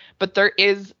know. But there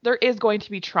is going to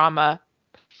be trauma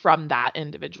from that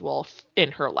individual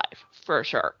in her life, for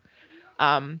sure.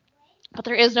 But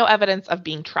there is no evidence of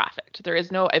being trafficked. There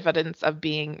is no evidence of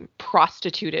being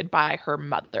prostituted by her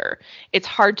mother. It's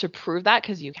hard to prove that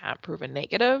because you can't prove a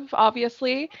negative,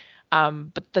 obviously.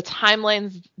 But the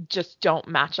timelines just don't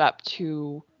match up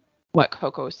to what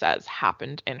Coco says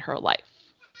happened in her life.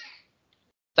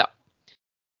 So,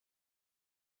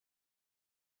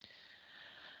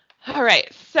 all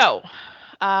right. So,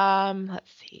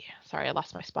 let's see. Sorry, I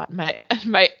lost my spot.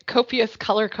 My copious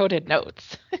color-coded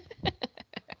notes.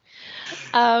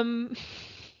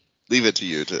 Leave it to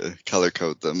you to color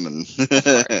code them and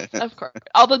of course.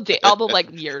 All the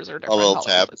like years are all different little colors.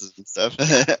 tabs and stuff.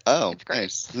 Yeah, Oh, it's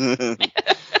great.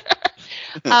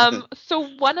 Nice. So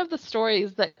one of the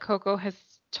stories that Coco has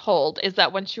told is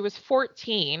that when she was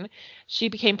 14, she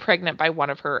became pregnant by one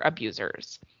of her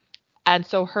abusers. And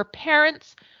so her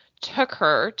parents took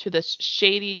her to this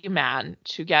shady man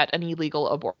to get an illegal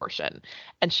abortion.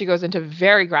 And she goes into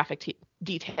very graphic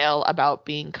detail about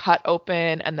being cut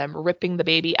open and then ripping the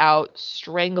baby out,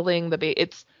 strangling the baby.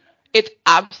 It's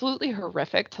absolutely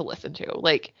horrific to listen to.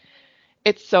 Like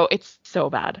it's so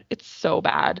bad. It's so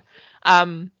bad.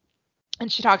 Um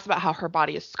and she talks about how her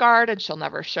body is scarred and she'll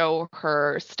never show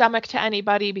her stomach to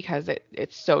anybody because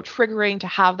it's so triggering to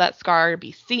have that scar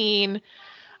be seen.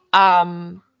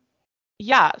 Um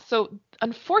yeah, so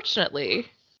unfortunately,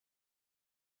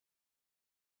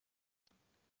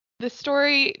 the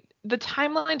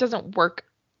timeline doesn't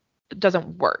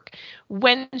work.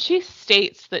 When she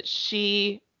states that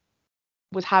she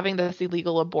was having this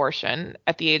illegal abortion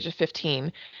at the age of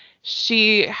 15,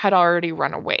 she had already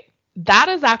run away. That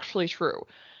is actually true.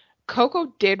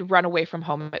 Coco did run away from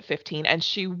home at 15, and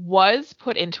she was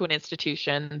put into an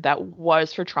institution that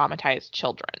was for traumatized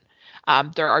children.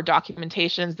 There are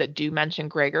documentations that do mention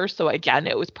Gregor, so again,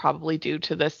 it was probably due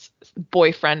to this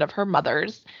boyfriend of her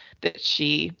mother's that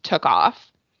she took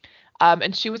off.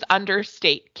 And she was under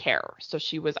state care. So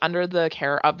she was under the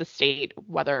care of the state,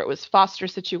 whether it was foster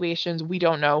situations, we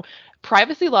don't know.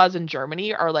 Privacy laws in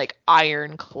Germany are like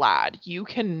ironclad. You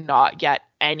cannot get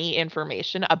any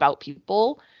information about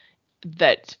people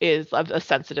that is of a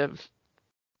sensitive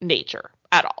nature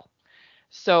at all.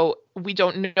 So we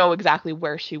don't know exactly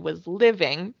where she was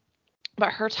living,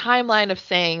 but her timeline of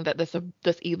saying that this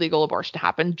illegal abortion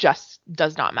happened just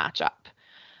does not match up.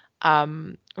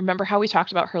 Remember how we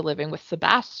talked about her living with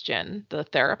Sebastian, the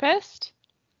therapist?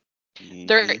 Mm-hmm.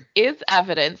 There is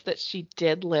evidence that she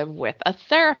did live with a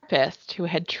therapist who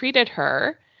had treated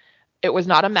her. It was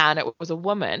not a man, it was a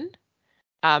woman.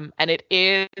 And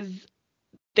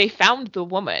they found the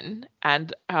woman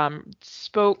and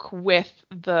spoke with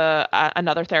the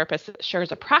another therapist that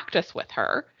shares a practice with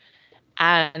her,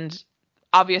 and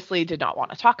obviously did not want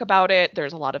to talk about it.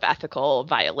 There's a lot of ethical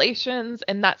violations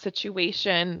in that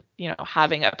situation,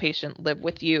 having a patient live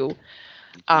with you.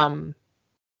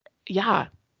 Yeah.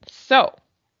 So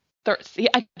there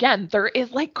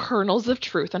is like kernels of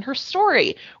truth in her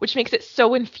story, which makes it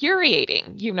so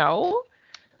infuriating. Well,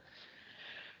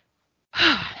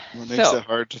 it makes it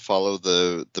hard to follow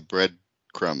the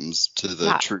breadcrumbs to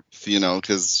the truth,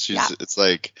 because it's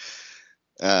like,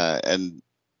 and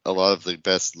a lot of the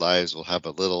best lies will have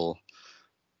a little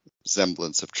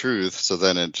semblance of truth. So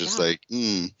then it just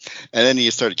and then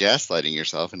you start gaslighting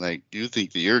yourself and like, you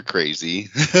think that you're crazy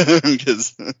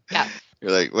because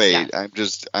you're like, wait, I'm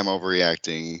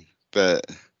overreacting. But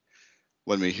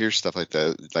when we hear stuff like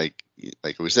that,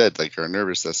 like we said, like our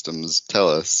nervous systems tell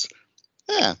us,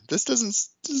 this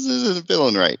isn't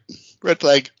feeling right. Red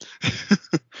flag.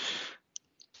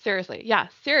 Seriously. Yeah,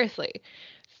 seriously.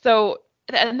 So,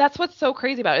 and that's what's so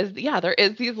crazy about it is, there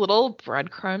is these little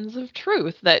breadcrumbs of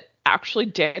truth that actually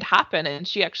did happen, and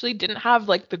she actually didn't have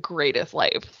like the greatest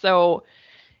life. So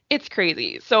it's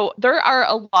crazy. So there are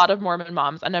a lot of Mormon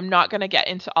moms, and I'm not going to get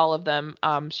into all of them.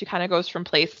 She kind of goes from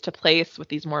place to place with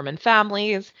these Mormon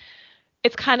families.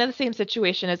 It's kind of the same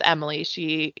situation as Emily.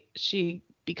 She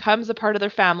becomes a part of their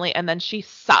family, and then she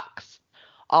sucks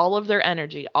all of their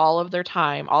energy, all of their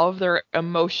time, all of their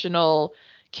emotional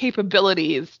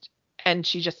capabilities, and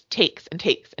she just takes and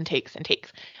takes and takes and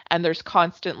takes. And there's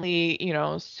constantly,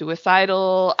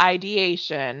 suicidal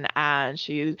ideation, and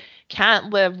she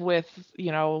can't live with,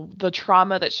 the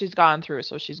trauma that she's gone through,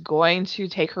 so she's going to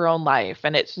take her own life.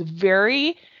 And it's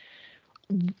very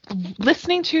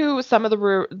listening to some of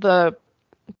the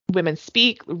women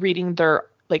speak, reading their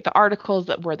the articles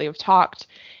where they've talked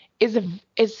is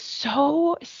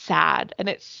so sad. And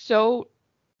it's so,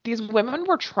 these women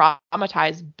were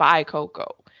traumatized by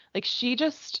Coco. Like, she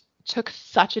just took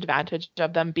such advantage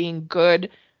of them being good,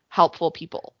 helpful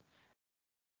people.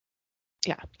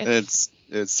 Yeah. It's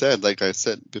sad. Like I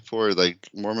said before, like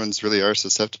Mormons really are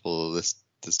susceptible to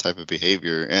this type of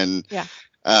behavior. And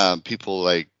people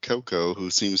like Coco, who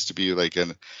seems to be like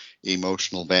an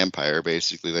emotional vampire,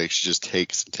 basically, like she just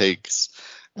takes and takes.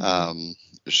 Mhm.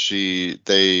 She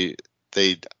they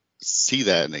see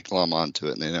that and they glom onto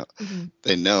it, and Mhm.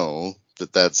 they know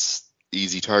that that's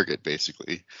easy target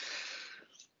basically.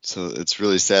 So it's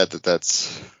really sad that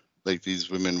that's like these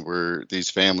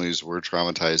families were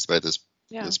traumatized by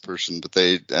Yeah. this person, but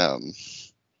they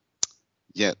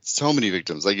yeah, so many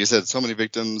victims. Like you said, so many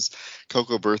victims.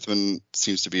 Coco Berthmann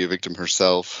seems to be a victim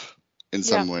herself in Yeah.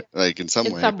 some way, like in some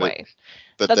In way, some way.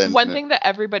 but That's then one thing that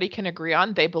everybody can agree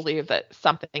on. They believe that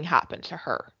something happened to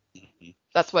her.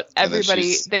 That's what and then everybody,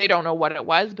 she's they don't know what it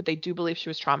was, but they do believe she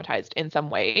was traumatized in some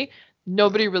way.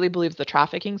 Nobody really believes the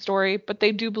trafficking story, but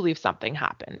they do believe something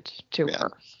happened to yeah.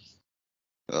 her.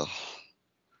 Ugh.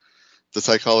 The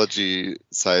psychology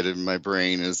side of my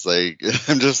brain is like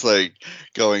I'm just like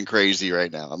going crazy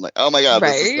right now. I'm like, oh my god,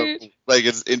 this is so Right? cool. Like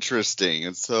it's interesting.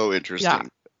 It's so Yeah. interesting.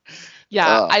 Yeah.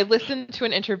 Uh, I listened to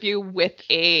an interview with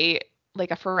a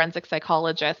forensic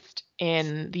psychologist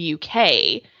in the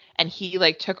UK, and he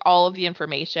like took all of the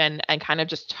information and kind of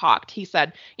just talked. He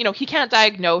said, he can't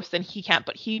diagnose and he can't,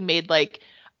 but he made like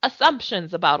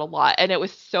assumptions about a lot. And it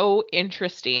was so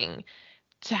interesting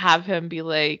to have him be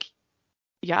like,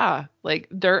 yeah, like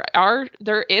there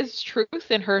is truth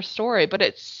in her story, but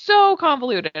it's so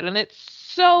convoluted and it's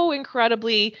so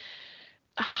incredibly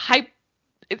hype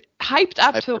hyped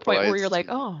up to a point where you're hyperbolites. like,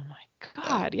 oh my Yeah,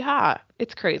 God, yeah,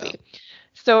 it's yeah. crazy.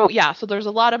 So yeah, so there's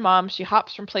a lot of moms. She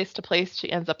hops from place to place.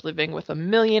 She ends up living with a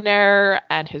millionaire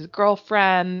and his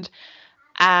girlfriend,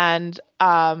 and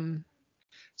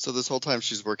So this whole time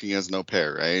she's working as an au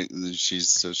pair, right? And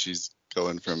she's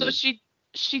going so from.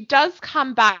 she does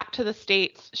come back to the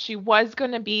States. She was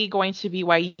going to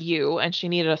BYU and she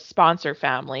needed a sponsor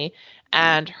family.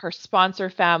 And her sponsor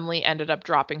family ended up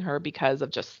dropping her because of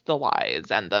just the lies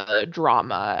and the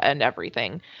drama and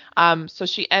everything. So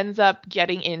she ends up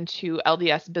getting into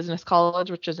LDS Business College,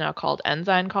 which is now called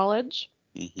Ensign College.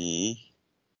 Mm-hmm.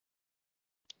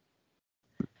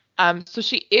 So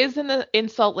she is in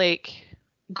Salt Lake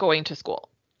going to school.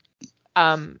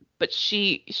 But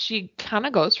she kind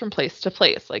of goes from place to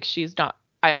place. Like she's not.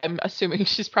 I'm assuming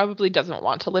she's probably doesn't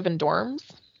want to live in dorms.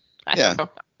 I Yeah. don't know.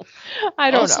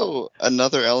 I don't know. Also,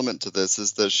 another element to this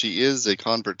is that she is a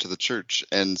convert to the church,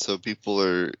 and so people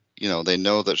are, they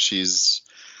know that she's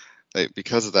like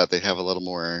because of that they have a little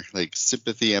more like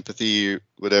sympathy, empathy,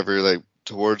 whatever, like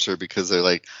towards her because they're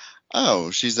like,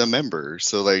 oh, she's a member,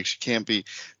 so like she can't be.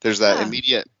 There's that Yeah.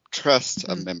 immediate trust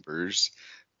of Mhm. members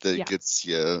that Yeah. gets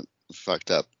you fucked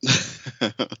up.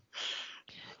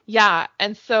 Yeah.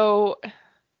 And so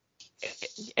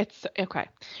it's okay.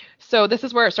 So this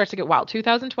is where it starts to get wild.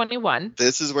 2021.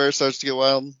 This is where it starts to get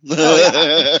wild. Oh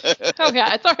yeah. Oh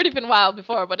yeah. It's already been wild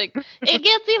before, but it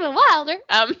gets even wilder.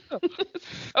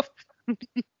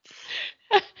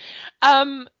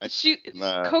 So she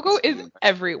Coco is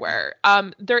everywhere.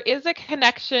 There is a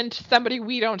connection to somebody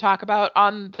we don't talk about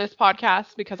on this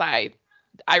podcast because I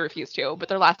refuse to, but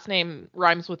their last name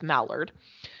rhymes with Mallard.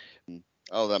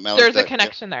 Oh, that Mallard There's a Duck. Yep.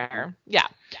 connection there. Yeah.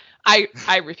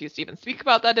 I refuse to even speak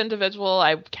about that individual.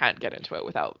 I can't get into it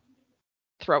without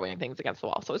throwing things against the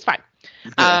wall, so it's fine.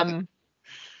 Um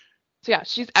so yeah,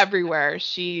 she's everywhere.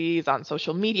 She's on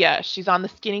social media. She's on the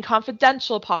Skinny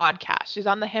Confidential podcast. She's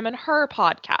on the Him and Her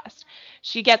podcast.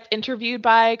 She gets interviewed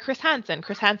by Chris Hansen.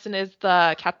 Chris Hansen is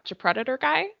the Catch a Predator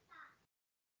guy.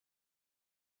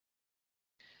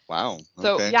 Wow.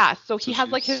 So Okay. yeah, so So he has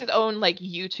like she's his own like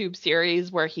YouTube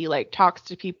series where he like talks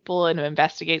to people and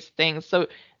investigates things. So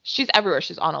she's everywhere.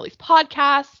 She's on all these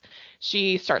podcasts.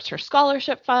 She starts her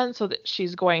scholarship fund so that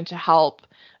she's going to help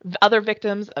other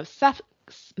victims of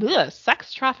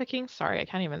sex trafficking. Sorry, I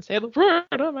can't even say the word.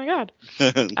 Oh my god.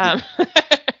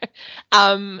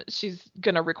 Um, she's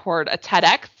gonna record a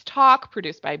TEDx talk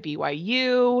produced by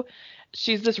BYU.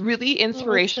 She's this really oh,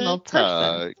 inspirational TED person.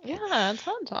 Talk. Yeah,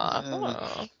 TED talk.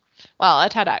 Uh, Oh. Well, a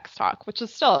TEDx talk, which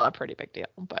is still a pretty big deal,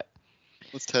 but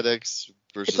what's TEDx it's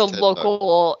versus a TED Talk?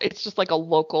 local. It's just like a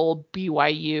local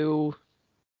BYU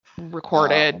Oh,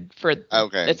 recorded for.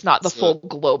 okay. It's not the So, full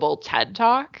global TED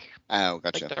talk, oh,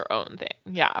 like gotcha. their own thing.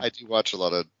 Yeah. I do watch a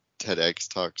lot of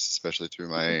TEDx talks, especially through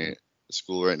Mhm. my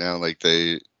school right now. Like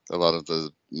a lot of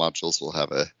the modules will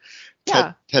have a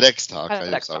Yeah. TEDx talk. I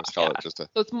TEDx just always talk, call yeah. it just a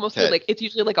So it's mostly TED. like it's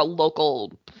usually like a local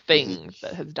Hmm. thing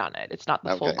that has done it. It's not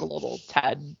the full Okay. global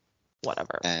TED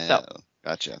whatever. So Oh,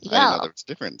 gotcha. I didn't know yeah, there was a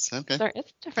difference. Okay. there is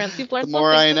a difference. You've The learned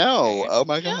more something I know. today. Oh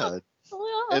my Yeah, God.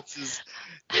 yeah, It's as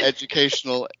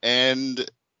educational and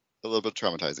a little bit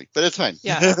traumatizing, but it's fine.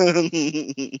 yeah.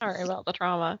 Sorry about the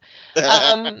trauma.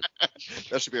 That Um,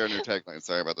 should be our new tagline.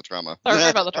 Sorry about the trauma. sorry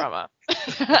about the trauma.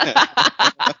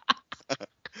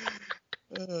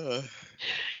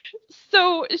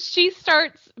 So she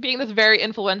starts being this very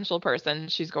influential person.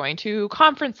 She's going to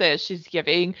conferences, she's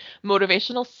giving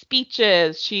motivational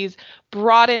speeches, she's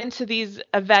brought into these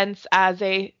events as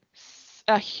a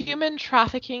human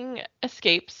trafficking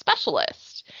escape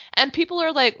specialist. And people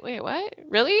are like, wait, what?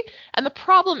 Really? And the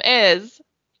problem is,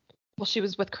 well, she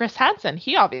was with Chris Hansen.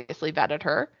 He obviously vetted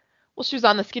her. Well, she was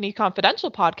on the Skinny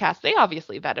Confidential podcast. They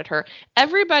obviously vetted her.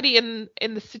 Everybody in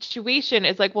the situation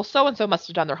is like, well, so and so must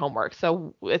have done their homework,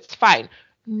 so it's fine.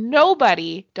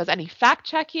 Nobody does any fact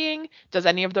checking, does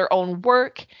any of their own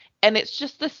work, and it's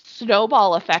just this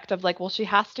snowball effect of like, well, she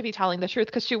has to be telling the truth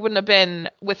because she wouldn't have been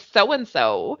with so and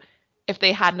so if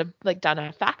they hadn't like done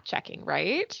a fact checking,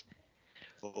 right?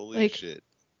 Holy Like, shit.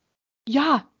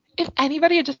 yeah, if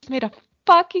anybody had just made a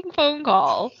fucking phone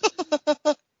call.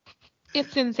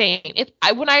 It's insane. It's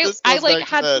This I goes like back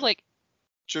to had to that like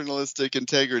journalistic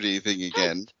integrity thing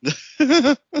again.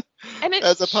 and it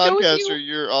As a shows podcaster, you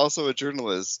you're also a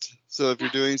journalist. So if you're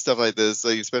yeah, doing stuff like this,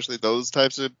 like especially those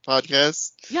types of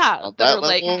podcasts, yeah, on that that are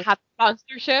like level, have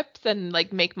sponsorships and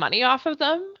like make money off of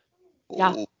them.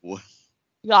 Yeah. oh,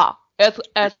 Yeah. It's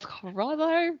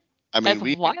crazy. I mean, It's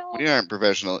we wild. aren't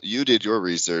professional. You did your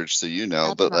research, so you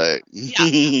know. That's But enough. like, Yeah.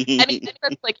 Anything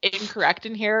that's like incorrect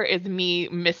in here is me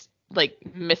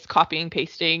miscopying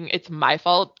pasting. It's my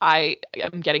fault. I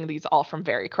am getting these all from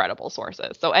very credible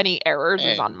sources. So any errors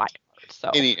is on and my part. So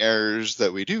any errors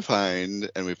that we do find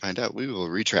and we find out, we will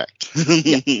retract.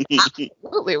 yeah,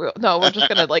 absolutely. No, we're just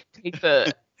gonna like take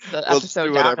the We'll just do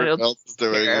episode down what and it'll everyone else is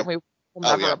here doing. and we will Oh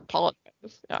never yeah, apologize.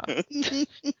 Yeah.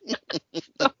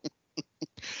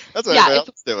 that's what Yeah, everybody else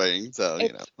is doing. So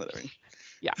it's whatever.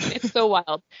 yeah, it's so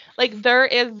wild. Like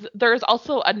there's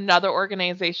also another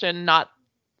organization, not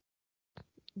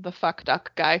the fuck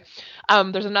duck guy.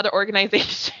 There's another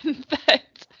organization that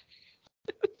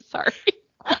sorry.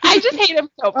 I just hate him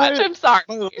so much. I'm sorry.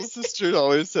 My little sister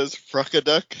always says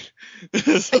Fruckaduck,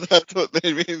 so that's what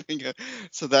made me think.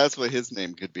 So that's what his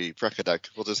name could be, Fruckaduck.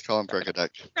 We'll just call him Fruckaduck.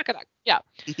 Yeah.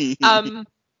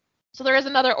 So there is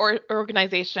another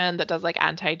organization that does like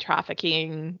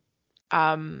anti-trafficking,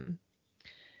 and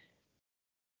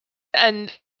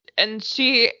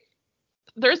she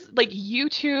there's like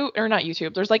YouTube or not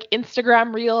YouTube. There's like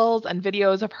Instagram reels and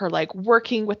videos of her like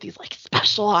working with these like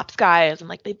special ops guys and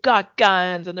like they've got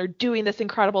guns and they're doing this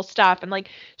incredible stuff and like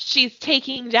she's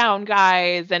taking down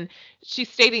guys and she's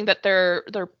stating that they're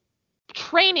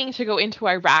training to go into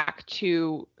Iraq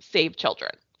to save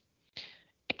children.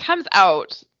 It comes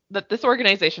out that this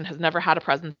organization has never had a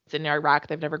presence in Iraq.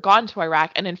 They've never gone to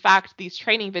Iraq. And in fact, these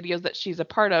training videos that she's a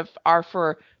part of are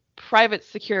for private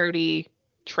security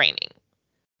training.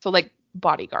 So like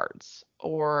bodyguards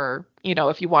or,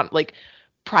 if you want like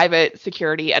private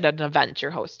security at an event you're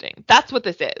hosting. That's what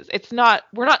this is.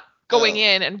 We're not going Oh,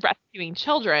 in and rescuing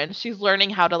children. She's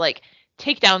learning how to like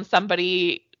take down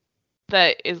somebody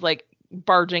that is like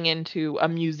barging into a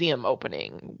museum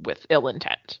opening with ill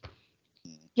intent.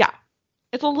 Yeah.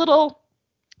 It's a little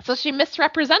so she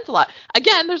misrepresents a lot.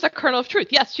 Again, there's a kernel of truth.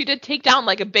 Yes, she did take down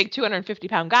like a big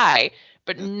 250-pound guy,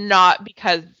 but yeah. not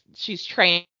because she's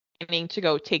training to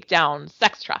go take down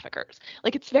sex traffickers.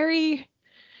 Like it's very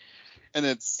And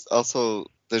it's also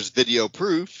there's video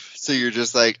proof, so you're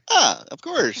just like, of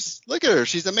course, look at her,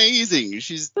 she's amazing,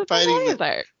 she's it's fighting the.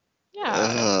 amazing. Yeah.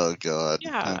 Oh God.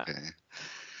 Yeah. Okay.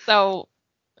 So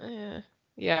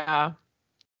yeah.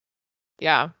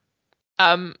 Yeah.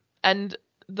 And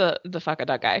the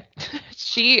fuckada guy.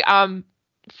 She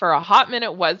for a hot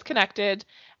minute was connected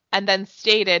and then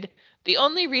stated the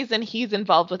only reason he's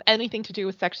involved with anything to do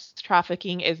with sex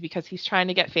trafficking is because he's trying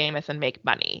to get famous and make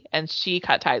money, and she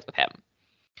cut ties with him.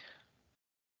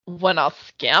 When a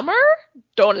scammer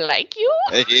don't like you?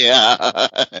 Yeah.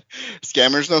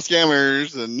 Scammers, no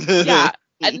scammers, and Yeah.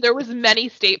 And there was many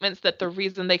statements that the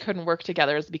reason they couldn't work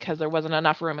together is because there wasn't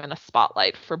enough room in a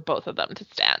spotlight for both of them to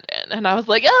stand in. And I was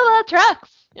like, oh, that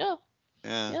tracks. Yeah.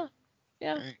 yeah. Yeah.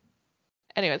 Yeah. Right.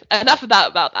 Anyways, enough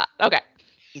about that. Okay.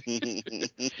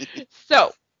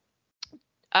 So,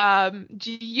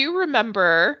 do you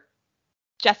remember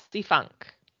Jessie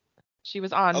Funk? She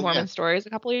was on Oh yeah. Mormon Stories a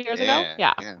couple of years ago. Yeah.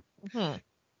 Yeah. Yeah. hmm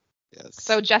Yes.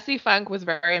 So Jessie Funk was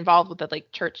very involved with the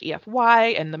like church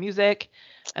EFY and the music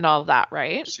and all of that,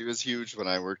 right? She was huge when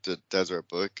I worked at Deseret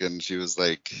Book, and she was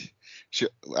like,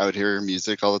 I would hear her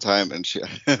music all the time, and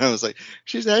I was like,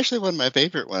 she's actually one of my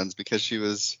favorite ones because she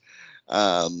was,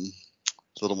 a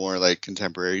little more like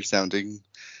contemporary sounding.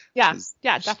 Yeah. She's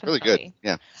Yeah, really good. definitely.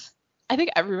 Yeah. I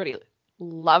think everybody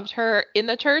loved her in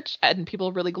the church, and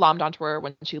people really glommed onto her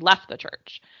when she left the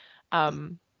church.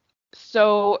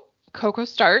 So Coco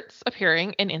starts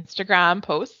appearing in Instagram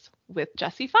posts with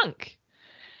Jessie Funk.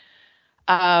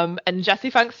 And Jesse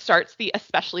Funk starts the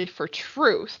Especially for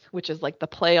Truth, which is like the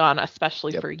play on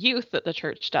Especially Yep. for Youth that the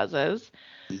church does.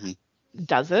 Mm-hmm.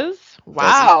 Does? Does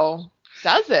Wow.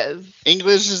 Does.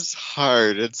 English is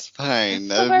hard. It's It's fine.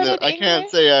 so hard in I can't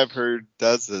English. say I've heard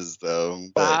dozes though,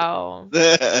 but Wow.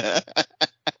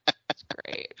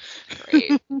 Great.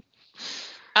 Great.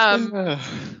 Um,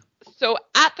 so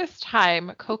at this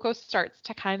time, Coco starts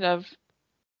to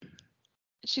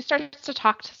she starts to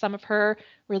talk to some of her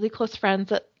really close friends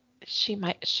that she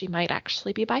might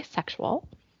actually be bisexual.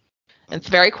 And it's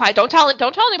very quiet. Don't tell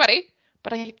anybody.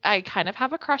 But I kind of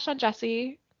have a crush on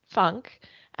Jesse Funk,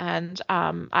 and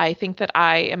I think that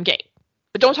I am gay.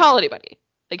 But don't tell anybody.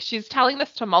 Like she's telling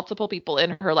this to multiple people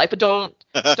in her life, but don't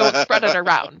spread it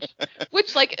around.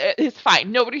 Which like is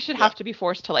fine. Nobody should Yeah, have to be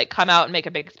forced to like come out and make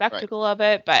a big right. spectacle of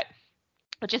it, but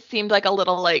it just seemed like a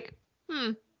little like,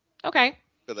 okay.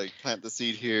 But like plant the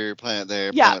seed here, plant it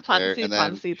there, Yeah, plant it plant the there, seed,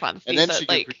 plant the seed, plant the and seed. then But she could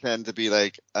like, pretend to be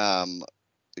like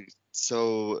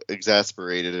so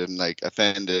exasperated and like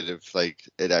offended if like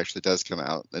it actually does come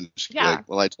out, and she could be yeah, like,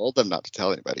 well, I told them not to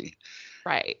tell anybody.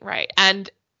 right. And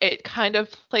it kind of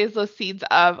plays those seeds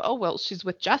of, oh, well, she's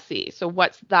with Jesse. So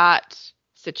what's that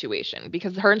situation?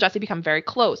 Because her and Jesse become very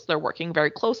close. They're working very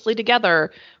closely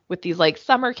together with these like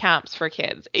summer camps for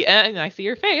kids. And I see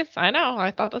your face. I know.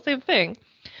 I thought the same thing.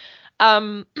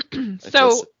 Um, I feel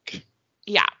so sick.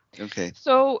 yeah. Okay.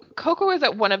 So Coco is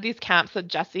at one of these camps that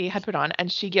Jesse had put on,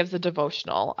 and she gives a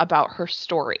devotional about her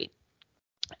story.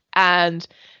 And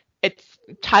it's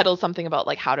titled something about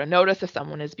like how to notice if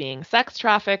someone is being sex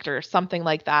trafficked or something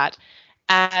like that.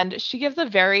 And she gives a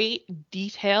very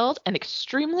detailed and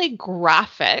extremely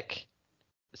graphic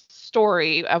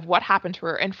story of what happened to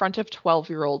her in front of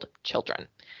 12-year-old children.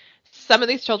 Some of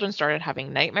these children started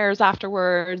having nightmares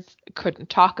afterwards, couldn't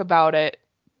talk about it,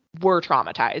 were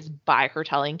traumatized by her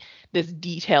telling this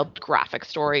detailed graphic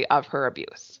story of her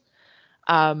abuse.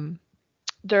 Um,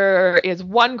 there is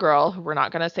one girl who we're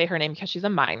not going to say her name because she's a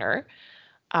minor.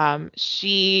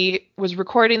 She was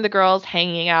recording the girls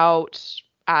hanging out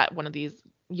at one of these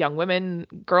young women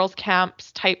girls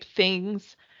camps type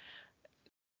things.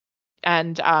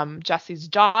 And Jesse's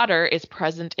daughter is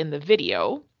present in the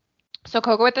video. So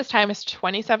Coco at this time is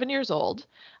 27 years old.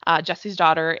 Jesse's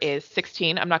daughter is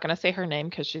 16. I'm not going to say her name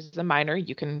because she's a minor.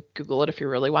 You can Google it if you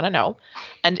really want to know.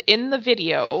 And in the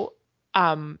video,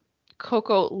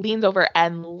 Coco leans over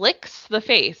and licks the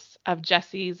face of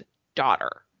Jesse's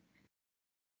daughter.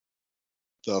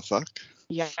 The fuck?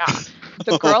 Yeah.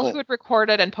 The girl who had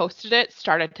recorded and posted it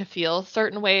started to feel a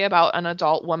certain way about an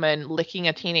adult woman licking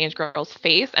a teenage girl's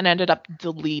face and ended up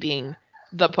deleting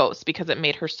the post because it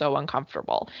made her so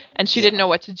uncomfortable. And she didn't know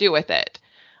what to do with it.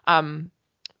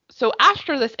 So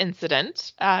after this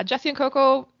incident, Jesse and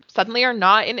Coco suddenly are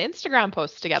not in Instagram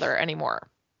posts together anymore.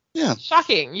 Yeah.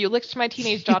 Shocking. You licked my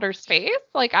teenage daughter's face?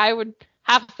 Like, I would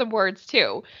have some words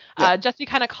too. Yeah. Jesse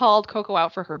kind of called Coco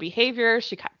out for her behavior.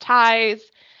 She cut ties.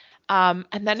 And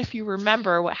then if you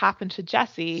remember what happened to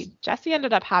Jesse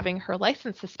ended up having her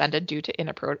license suspended due to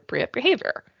inappropriate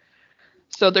behavior.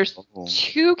 So there's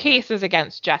two cases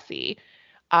against Jesse.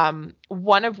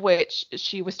 One of which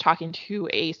she was talking to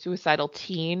a suicidal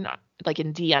teen, like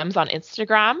in DMs on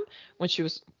Instagram, when she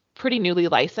was pretty newly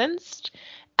licensed.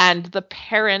 And the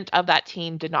parent of that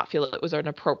teen did not feel it was an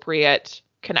appropriate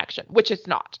connection, which it's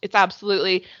not. It's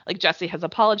absolutely, like, Jesse has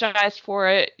apologized for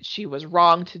it. She was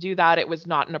wrong to do that. It was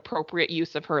not an appropriate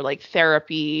use of her, like,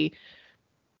 therapy,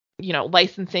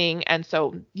 licensing. And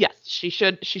so, yes, she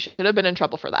should have been in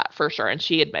trouble for that, for sure. And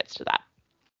she admits to that.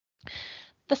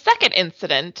 The second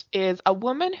incident is a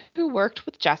woman who worked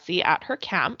with Jesse at her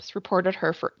camps reported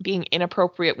her for being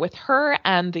inappropriate with her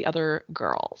and the other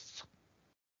girls.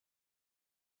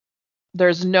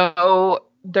 There's no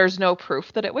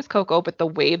proof that it was Coco, but the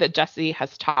way that Jesse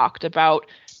has talked about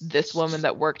this woman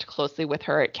that worked closely with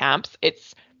her at camps,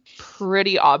 it's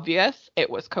pretty obvious it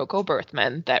was Coco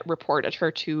Berthmann that reported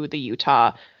her to the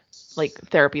Utah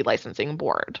therapy licensing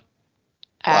board.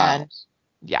 Wow. And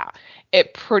yeah,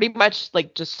 it pretty much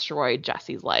destroyed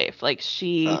Jesse's life. There's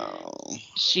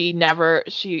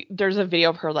a video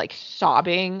of her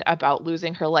sobbing about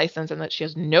losing her license and that she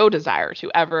has no desire to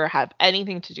ever have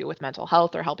anything to do with mental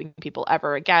health or helping people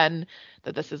ever again,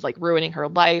 that this is ruining her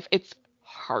life. It's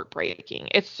heartbreaking.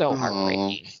 It's so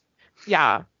heartbreaking.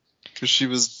 Yeah. Because she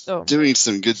was doing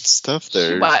some good stuff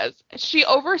there. She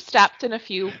overstepped in a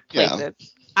few places. Yeah.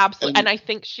 Absolutely. And I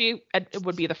think she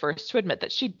would be the first to admit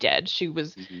that she did. She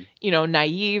was,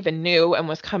 naive and new and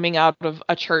was coming out of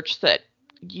a church that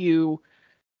you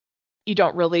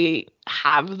don't really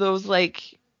have those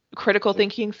critical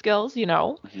thinking skills, you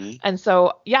know. Hmm. And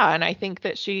so, yeah, and I think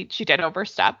that she did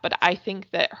overstep, but I think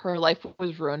that her life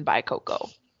was ruined by Coco.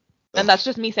 And Oh, that's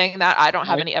just me saying that. I don't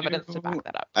have I any evidence to knew back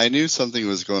that up. I knew something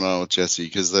was going on with Jesse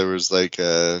because there was like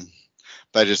but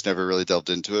I just never really delved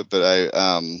into it. But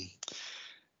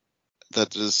that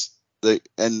just like,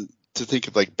 and to think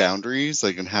of like boundaries,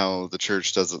 like, and how the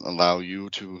church doesn't allow you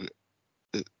to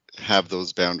have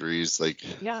those boundaries, like,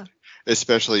 Yeah.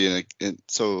 especially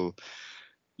so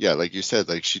yeah, like you said,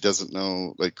 like she doesn't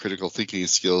know like critical thinking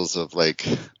skills of like,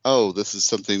 oh, this is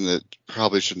something that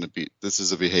probably shouldn't be, this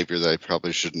is a behavior that I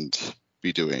probably shouldn't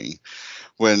be doing.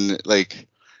 When like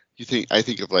I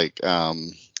think of like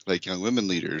young women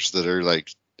leaders that are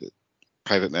like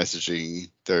private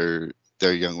messaging their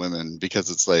young women,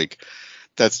 because it's like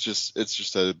it's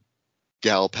just a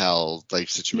gal pal like Yeah.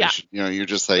 situation. You know, you're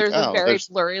just like, There's a oh, very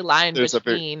blurry line there's a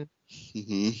very between,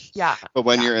 hmm. yeah, But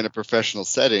when yeah. you're in a professional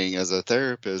setting as a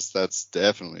therapist, that's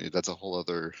a whole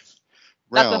other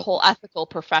That's a realm. whole ethical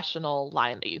professional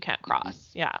line that you can't Hmm. cross.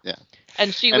 Yeah. Yeah.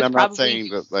 And she And was I'm not probably saying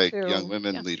that used like young to,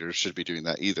 women yeah. leaders should be doing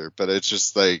that either, but it's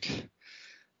just like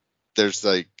there's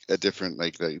like a different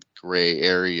like gray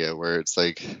area where it's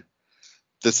like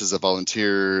this is a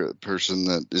volunteer person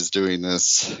that is doing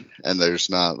this, and there's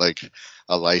not like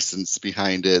a license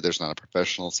behind it. There's not a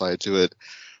professional side to it.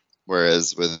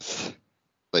 Whereas with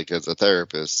like as a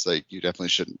therapist, like you definitely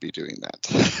shouldn't be doing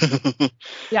that.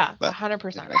 Yeah, But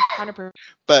 100%. anyway, 100%.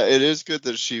 but it is good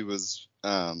that she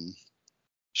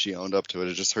owned up to it.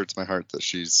 It just hurts my heart that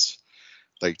she's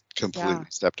like Yeah. completely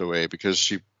stepped away, because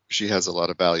she has a lot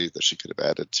of value that she could have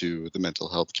added to the mental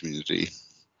health community.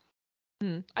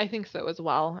 I think so as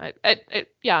well.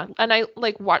 Yeah, and I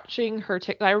like watching her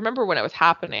I remember when it was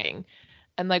happening,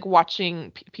 and like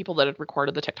watching people that had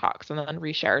recorded the TikToks and then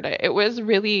reshared it. It was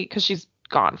really, because she's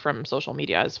gone from social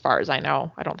media as far as I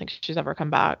know. I don't think she's ever come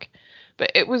back.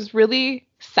 But it was really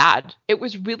sad. It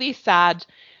was really sad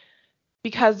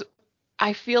because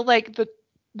I feel like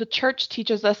the church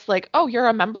teaches us like, oh, you're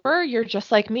a member, you're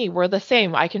just like me. We're the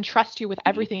same. I can trust you with Mhm.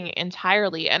 everything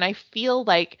entirely. And I feel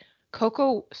like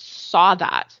Coco saw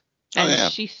that, Oh and yeah.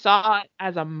 she saw it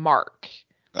as a mark.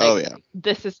 Oh Like, yeah.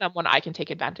 this is someone I can take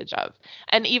advantage of.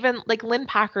 And even like Lynn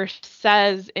Packer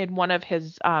says in one of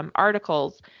his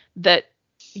articles that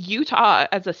Utah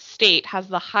as a state has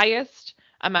the highest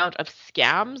amount of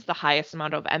scams, the highest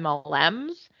amount of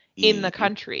MLMs in the Hmm.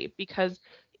 country, because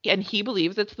and he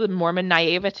believes it's the Mormon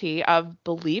naivety of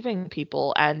believing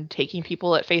people and taking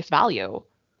people at face value.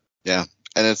 Yeah.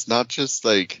 And it's not just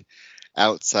like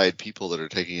outside people that are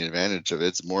taking advantage of it.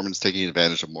 It's Mormons taking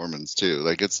advantage of Mormons too.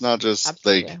 Like it's not just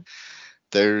like Absolutely.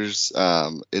 there's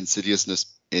insidiousness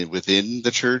within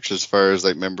the church as far as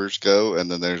like members go, and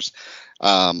then there's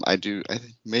I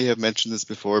may have mentioned this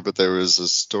before, but there was a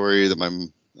story that my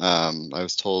I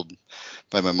was told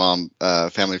by my mom,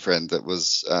 family friend, that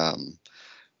was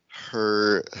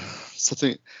her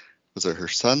something, was it her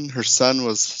son? Her son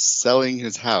was selling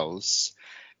his house,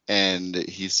 and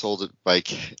he sold it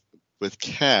with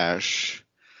cash.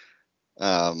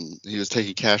 He was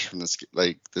taking cash from this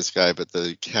guy, but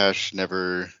the cash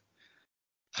never.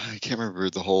 I can't remember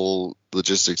the whole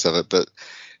logistics of it, but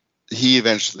he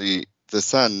eventually, the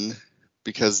son,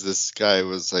 because this guy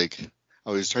was like,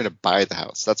 oh, he was trying to buy the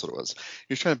house. That's what it was.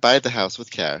 He was trying to buy the house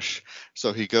with cash.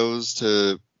 So he goes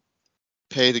to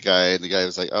pay the guy, and the guy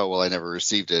was like, oh, well, I never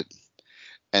received it.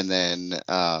 And then,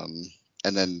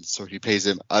 so he pays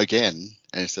him again,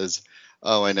 and he says,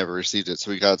 oh, I never received it.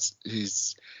 So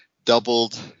he's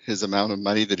doubled his amount of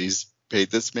money that he's paid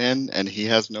this man, and he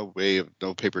has no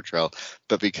paper trail.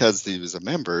 But because he was a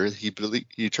member, he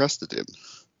trusted him.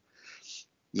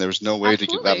 And there was no way to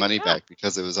get that Absolutely. money Yeah. back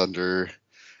because it was under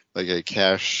like a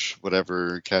cash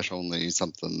only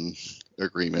something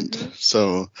agreement. Hmm.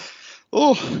 So,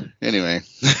 oh, anyway.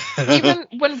 Even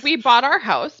when we bought our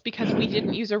house, because we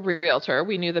didn't use a realtor,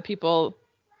 we knew the people,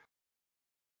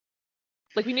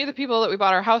 like we knew the people that we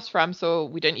bought our house from, so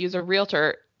we didn't use a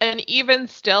realtor. And even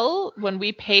still, when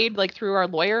we paid like through our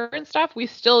lawyer and stuff, we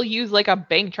still use like a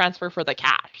bank transfer for the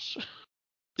cash.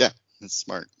 Yeah, it's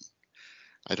smart.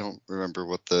 I don't remember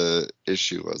what the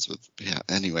issue was with, yeah,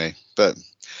 anyway, but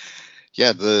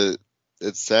yeah,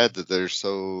 it's sad that they're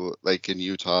so like in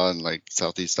Utah and like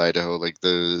southeast Idaho, like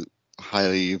the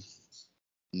highly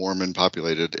Mormon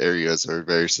populated areas are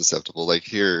very susceptible. Like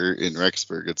here in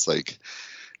Rexburg, it's like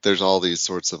there's all these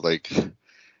sorts of like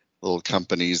little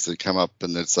companies that come up,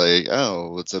 and it's like,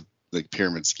 oh, it's a like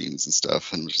pyramid schemes and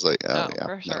stuff, and I'm just like, oh Oh, yeah,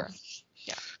 for no. sure.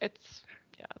 Yeah,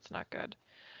 it's not good.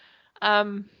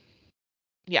 Um,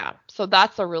 yeah, so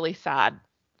that's a really sad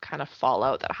kind of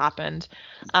fallout that happened.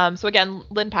 So again,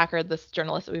 Lynn Packard, this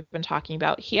journalist that we've been talking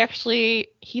about, he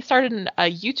started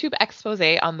a YouTube expose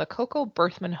on the Coco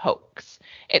Berthmann hoax.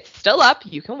 It's still up.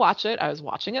 You can watch it. I was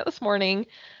watching it this morning,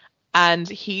 and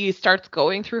he starts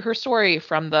going through her story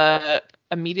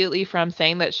immediately from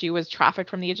saying that she was trafficked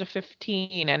from the age of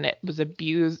 15 and it was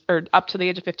abused, or up to the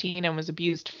age of 15, and was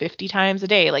abused 50 times a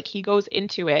day. Like, he goes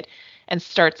into it and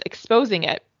starts exposing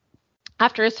it.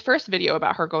 After his first video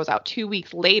about her goes out 2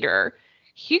 weeks later,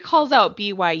 he calls out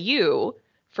BYU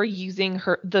for using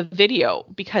the video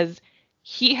because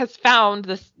he has found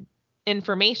this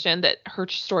information that her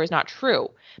story is not true.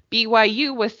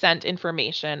 BYU was sent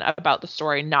information about the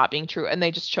story not being true, and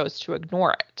they just chose to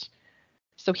ignore it.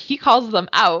 So he calls them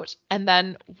out, and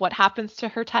then what happens to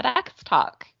her TEDx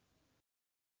talk?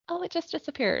 Oh, it just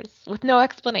disappears with no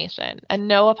explanation and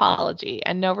no apology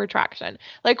and no retraction.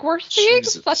 Like, we're seeing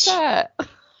Jesus. such a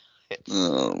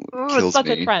it's such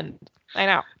a trend. I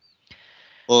know.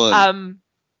 Well,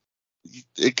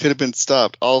 it could have been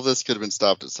stopped. All this could have been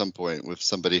stopped at some point if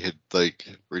somebody had like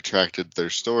retracted their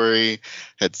story,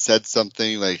 had said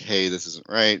something like, "Hey, this isn't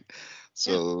right."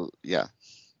 So yeah.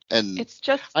 And it's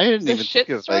just I didn't the even think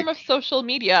of shitstorm of social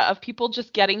media of people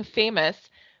just getting famous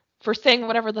for saying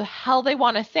whatever the hell they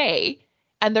want to say,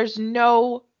 and there's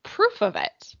no proof of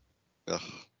it. Ugh.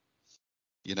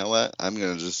 You know what? I'm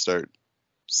gonna just start.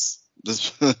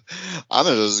 I'm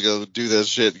gonna just go do this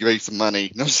shit, make some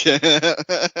money. No shit.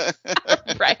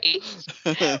 Right.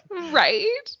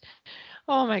 Right.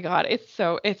 Oh my god, it's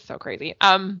so crazy.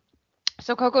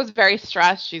 So Coco's very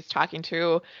stressed. She's talking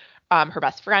to her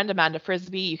best friend Amanda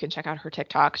Frisbee. You can check out her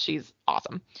TikTok. She's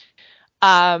awesome.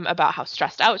 About how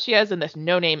stressed out she is, and this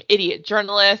no-name idiot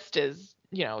journalist is,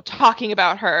 talking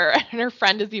about her, and her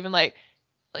friend is even like,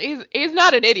 he's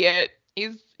not an idiot.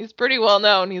 He's pretty well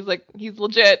known. He's like, he's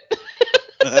legit.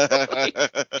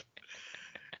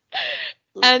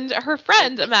 And her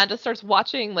friend Amanda starts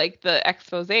watching like the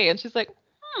expose, and she's like,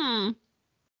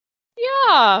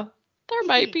 yeah, there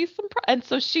might be some and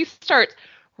so she starts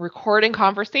recording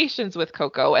conversations with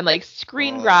Coco and like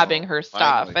screen grabbing her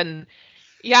stuff. Finally. And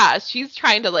yeah, she's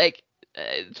trying to like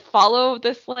follow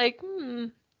this like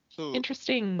So,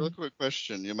 interesting. Real quick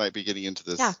question. You might be getting into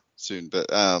this Yeah. soon, but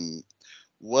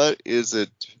what is it?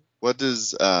 What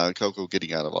is Coco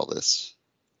getting out of all this?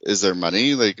 Is there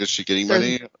money? Like, is she getting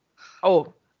money?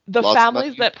 Oh, the Lots of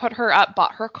families money? that put her up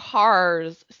bought her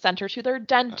cars, sent her to their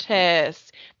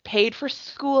dentist, paid for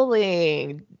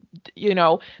schooling,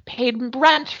 paid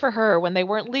rent for her when they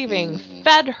weren't leaving,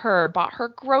 fed her, bought her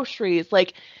groceries.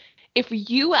 Like, if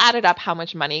you added up how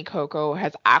much money Coco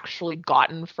has actually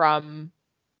gotten from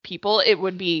people, it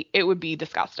would be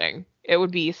disgusting. It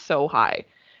would be so high.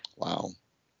 Wow.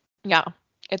 Yeah.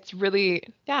 It's really,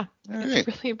 All right.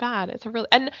 really bad. It's a really,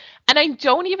 and I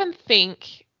don't even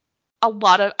think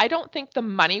I don't think the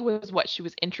money was what she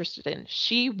was interested in.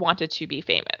 She wanted to be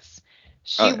famous.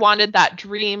 She wanted that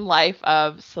dream life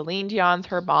of Celine Dion's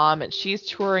her mom, and she's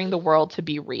touring the world to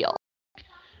be real.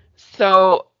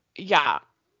 So, yeah.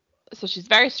 So she's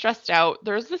very stressed out.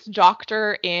 There's this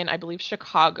doctor in, I believe,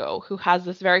 Chicago who has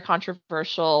this very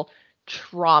controversial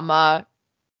trauma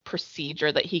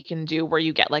procedure that he can do where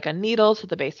you get like a needle to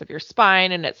the base of your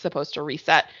spine, and it's supposed to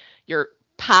reset your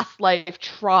past life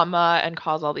trauma and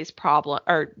cause all these problems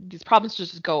to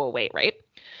just go away, right?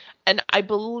 And I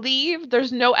believe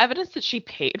there's no evidence that she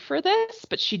paid for this,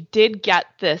 but she did get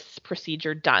this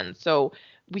procedure done. So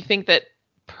we think that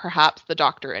perhaps the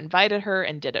doctor invited her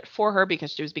and did it for her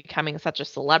because she was becoming such a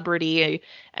celebrity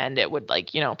and it would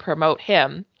like, promote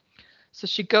him. So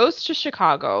she goes to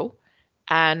Chicago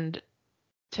and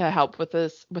to help with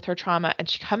her trauma, and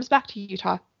she comes back to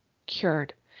Utah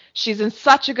cured. She's in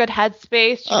such a good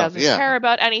headspace. She doesn't care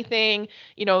about anything.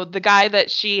 The guy that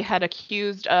she had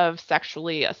accused of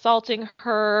sexually assaulting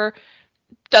her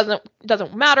doesn't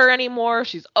matter anymore.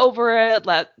 She's over it.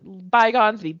 Let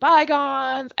bygones be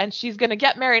bygones, and she's going to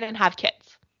get married and have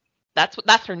kids.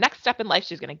 That's her next step in life.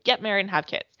 She's going to get married and have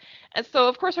kids. And so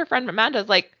of course her friend Amanda's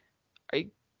like, "Are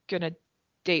you going to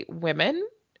date women?"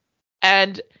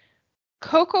 And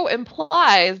Coco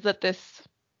implies that this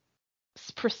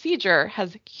procedure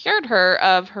has cured her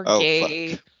of her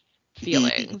gay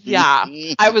feelings. Yeah.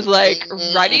 I was like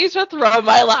ready to throw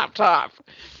my laptop.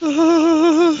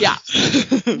 Yeah.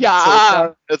 Yeah.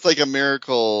 So it's like a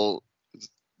miracle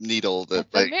needle that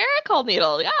it's a miracle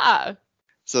needle, yeah.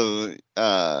 So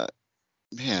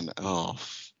man,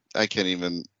 I can't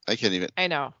even I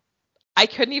know. I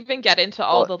couldn't even get into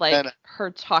all the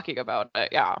her talking about it,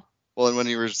 yeah. Well, and when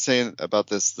you were saying about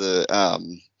this,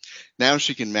 now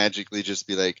she can magically just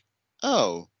be like,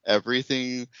 oh,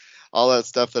 everything all that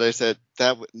stuff that I said,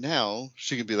 now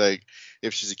she can be like,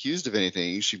 if she's accused of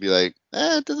anything, she'd be like,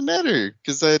 it doesn't matter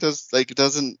because it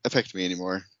doesn't affect me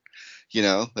anymore.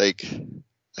 Like,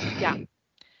 Yeah.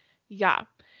 Yeah.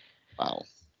 wow.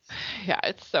 Yeah,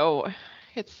 it's so.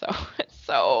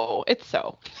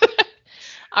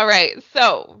 All right,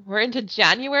 so we're into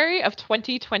January of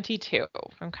 2022.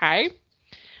 Okay.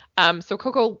 So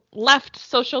Coco left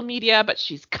social media, but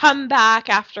she's come back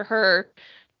after her,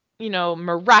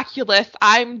 miraculous,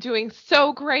 I'm doing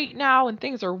so great now and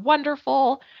things are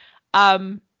wonderful.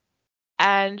 Um,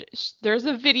 and there's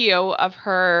a video of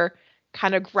her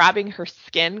kind of grabbing her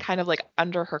skin, kind of like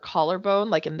under her collarbone,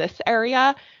 like in this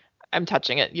area. I'm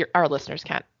touching it. Our listeners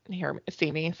can't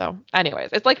see me. So, anyways,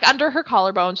 it's like under her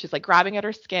collarbone. She's like grabbing at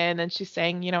her skin and she's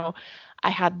saying,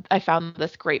 I found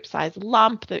this grape-sized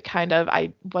lump that kind of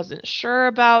I wasn't sure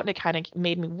about and it kind of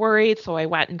made me worried. So I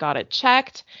went and got it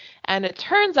checked. And it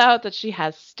turns out that she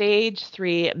has stage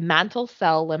 3 mantle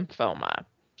cell lymphoma.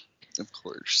 Of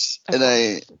course. Of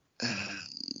and course.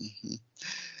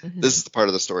 This is the part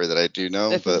of the story that I do know.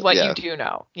 This but is what yeah. you do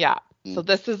know. Yeah. So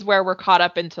this is where we're caught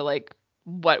up into like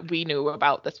what we knew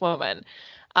about this woman.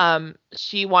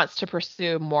 She wants to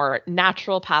pursue more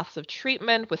natural paths of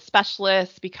treatment with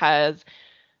specialists because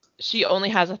she only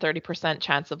has a 30%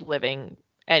 chance of living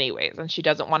anyways. And she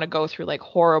doesn't want to go through like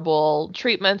horrible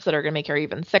treatments that are going to make her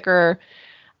even sicker.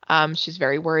 She's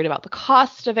very worried about the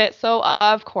cost of it. So,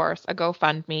 of course, a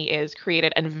GoFundMe is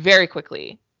created and very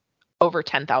quickly over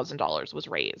 $10,000 was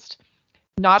raised.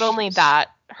 Not only that,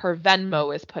 her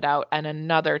Venmo is put out and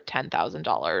another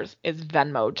 $10,000 is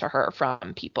Venmoed to her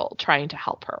from people trying to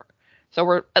help her. So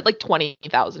we're at like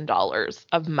 $20,000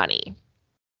 of money.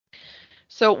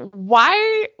 So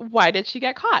why did she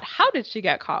get caught? How did she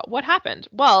get caught? What happened?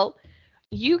 Well,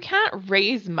 you can't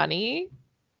raise money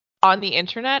on the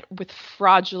internet with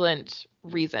fraudulent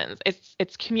reasons.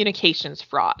 It's communications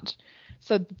fraud.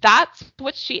 So that's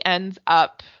what she ends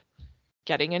up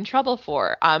getting in trouble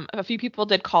for. A few people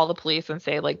did call the police and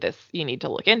say like this, you need to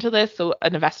look into this. So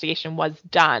an investigation was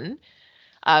done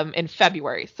in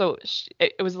February. So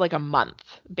it was like a month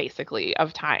basically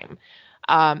of time.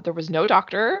 There was no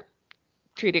doctor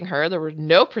treating her. There were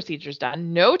no procedures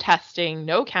done, no testing,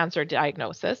 no cancer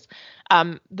diagnosis.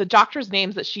 The doctor's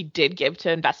names that she did give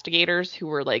to investigators who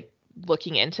were like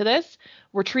looking into this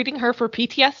were treating her for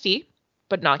PTSD,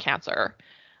 but not cancer.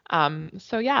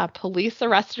 So yeah, police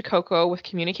arrested Coco with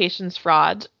communications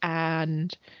fraud,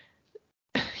 and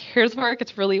here's where it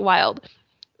gets really wild.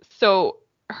 So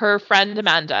her friend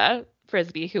Amanda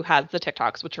Frisbee, who has the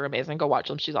TikToks, which are amazing, go watch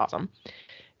them, she's awesome.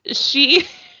 She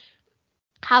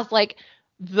has like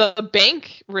the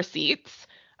bank receipts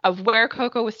of where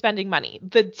Coco was spending money.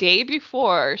 The day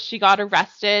before she got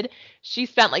arrested, she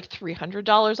spent like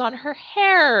 $300 on her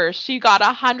hair. She got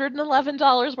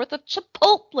 $111 worth of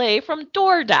Chipotle from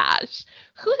DoorDash.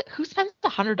 Who spends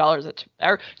 $100 at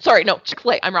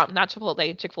Chick-fil-A. I'm wrong, not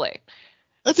Chipotle, Chick-fil-A.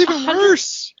 That's even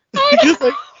worse.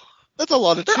 That's a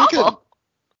lot of chicken. Awful.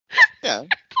 Yeah.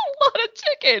 A lot of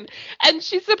chicken. And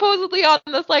she's supposedly on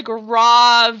this like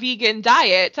raw vegan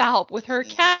diet to help with her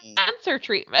cancer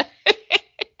treatment.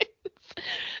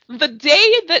 The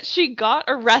day that she got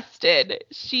arrested,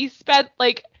 she spent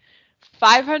like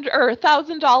 $500 or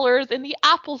 $1,000 in the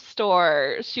Apple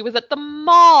store. She was at the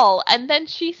mall, and then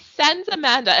she sends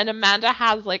Amanda, and Amanda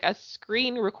has like a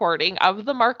screen recording of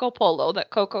the Marco Polo that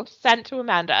Coco sent to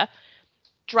Amanda,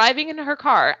 driving in her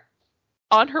car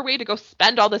on her way to go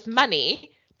spend all this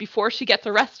money before she gets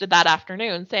arrested that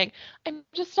afternoon, saying, I'm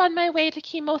just on my way to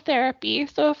chemotherapy,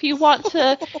 so if you want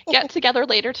to get together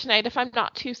later tonight, if I'm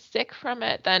not too sick from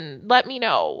it, then let me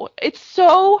know. It's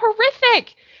so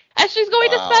horrific. And she's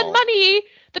going to spend money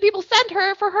that people send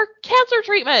her for her cancer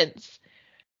treatments.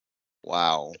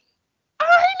 Wow.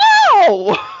 I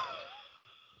know!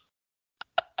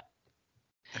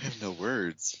 I have no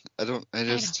words.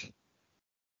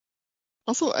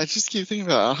 Also, I just keep thinking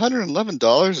about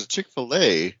 $111 at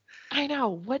Chick-fil-A. I know.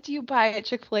 What do you buy at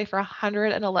Chick-fil-A for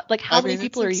 $111? Like, how many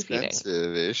people are you feeding? It's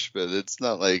expensive-ish, but it's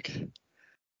not like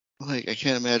I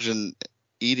can't imagine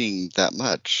eating that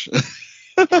much.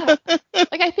 Yeah.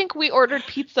 Like, I think we ordered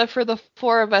pizza for the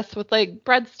 4 of us with like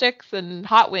breadsticks and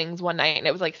hot wings one night, and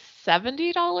it was like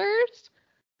 $70.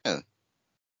 Yeah.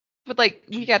 But like,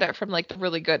 we get it from like the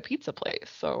really good pizza place,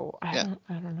 so I don't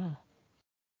know.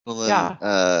 Well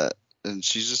then, and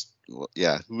she's just, who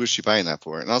was she buying that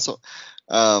for? And also,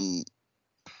 the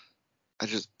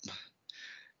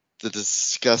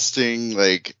disgusting,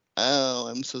 like, oh,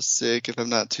 I'm so sick. If I'm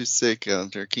not too sick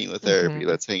after chemotherapy,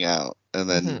 let's hang out. And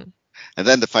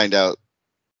then to find out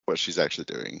what she's actually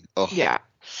doing. Oh. Yeah.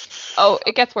 Oh,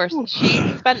 it gets worse. She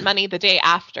spent money the day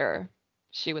after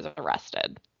she was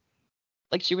arrested.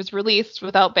 Like she was released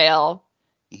without bail,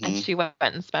 and Hmm. she went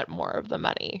and spent more of the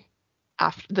money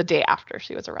after the day after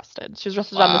she was arrested. She was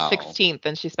arrested on the Wow. 16th,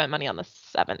 and she spent money on the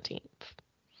 17th.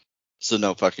 So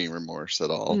no fucking remorse at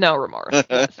all. No remorse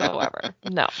whatsoever.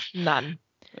 No, none.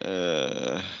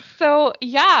 uh, So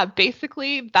yeah,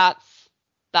 basically that's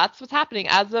what's happening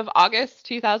as of August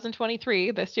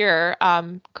 2023 this year.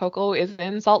 Coco is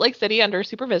in Salt Lake City under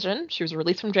supervision. She was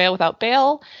released from jail without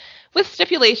bail, with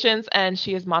stipulations, and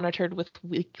she is monitored with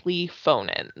weekly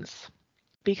phone-ins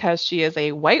because she is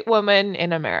a white woman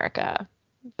in America.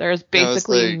 There's it's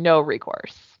basically like no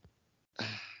recourse.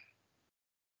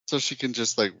 so she can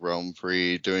just like roam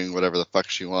free, doing whatever the fuck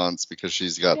she wants because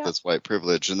she's got Yep. this white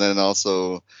privilege, and then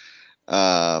also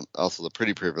the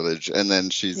pretty privilege, and then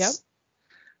Yep. she's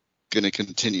gonna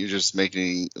continue just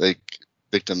making like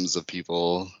victims of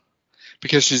people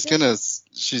because Yep.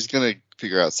 she's gonna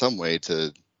figure out some way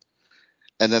to.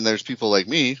 And then there's people like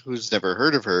me who's never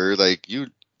heard of her, like you,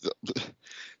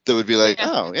 that would be like, Yeah.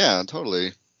 oh yeah,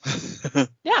 totally.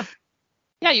 Yeah.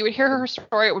 Yeah, you would hear her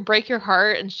story, it would break your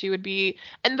heart, and she would be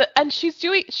and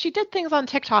she did things on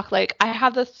TikTok like I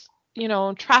have this,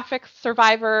 traffic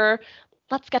survivor,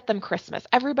 let's get them Christmas.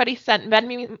 Everybody sent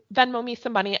Venmo me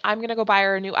some money. I'm gonna go buy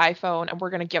her a new iPhone and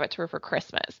we're gonna give it to her for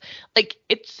Christmas. Like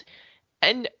it's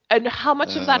and how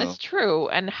much of that uh, is true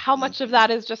and how much of mhm.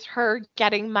 that is just her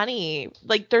getting money?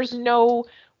 Like there's no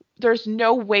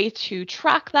way to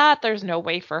track that. There's no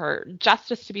way for her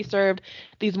justice to be served.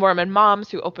 These Mormon moms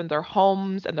who opened their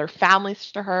homes and their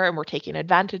families to her and were taken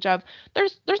advantage of,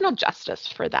 there's no justice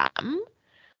for them.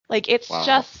 Like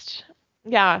Wow.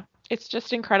 yeah, it's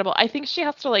just incredible. I think she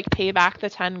has to like pay back the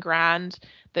 10 grand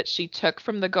that she took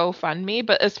from the GoFundMe,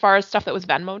 but as far as stuff that was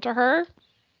Venmo to her,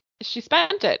 she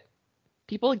spent it.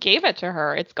 People gave it to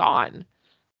her. It's gone.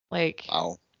 Like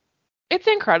Wow. it's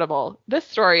incredible. This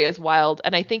story is wild,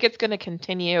 and I think it's going to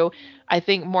continue. I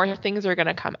think more things are going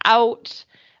to come out,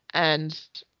 and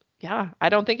yeah, I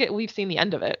don't think we've seen the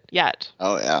end of it yet.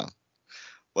 Oh yeah.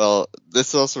 Well,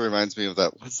 this also reminds me of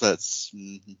that. What's that?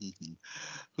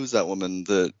 Who's that woman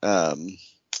that?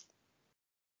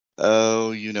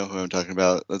 Oh, you know who I'm talking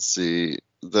about. Let's see.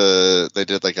 They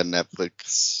did like a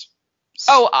Netflix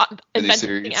Oh, Inventing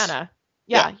miniseries. Anna.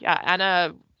 Yeah. Yeah,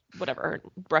 Anna, whatever her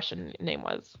Russian name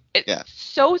was. It's Yeah.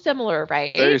 so similar,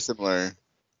 Very right? similar.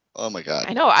 Oh my God.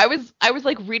 I know. I was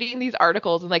like reading these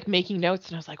articles and like making notes,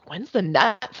 and I was like, when's the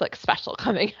Netflix special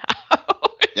coming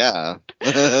out? Yeah.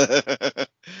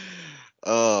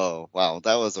 Oh wow,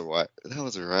 that was a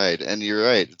ride, and you're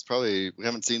right. It's probably we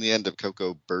haven't seen the end of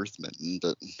Coco Berthmann,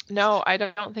 but No, I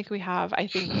don't think we have. I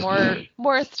think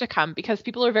more is to come because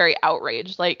people are very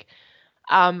outraged. Like,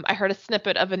 I heard a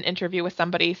snippet of an interview with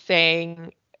somebody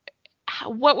saying,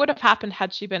 what would have happened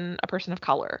had she been a person of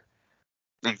color?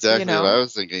 You exactly what I know?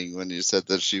 was thinking when you said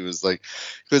that she was like,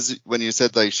 because when you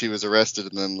said like she was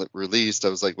arrested and then released, I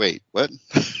was like, wait, what?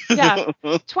 Yeah.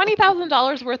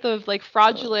 $20,000 worth of like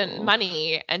fraudulent Oh,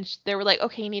 money, and they were like,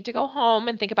 okay, you need to go home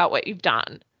and think about what you've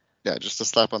done. yeah, just a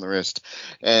slap on the wrist.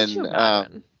 Could you And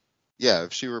imagine? yeah,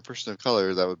 if she were a person of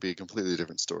color, that would be a completely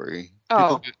different story.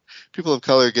 Oh, People of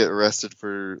color get arrested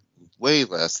for way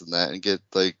less than that and get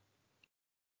like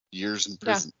years in yeah.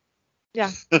 prison.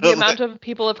 Yeah. The amount of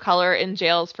people of color in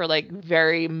jails for like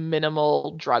very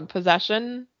minimal drug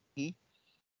possession,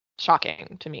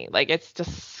 shocking to me. Like it's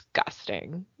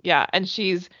disgusting. Yeah, and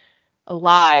she's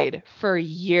lied for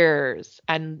years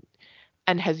and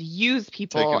has used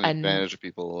people Taking and advantage of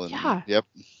people and yeah, yep,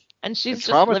 and and she's just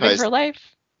living her traumatized.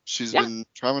 life. She's Yeah. been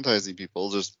traumatizing people,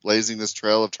 just blazing this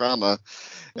trail of trauma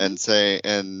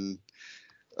Hmm.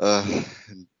 uh,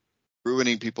 and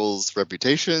ruining people's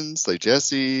reputations, like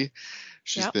Jesse.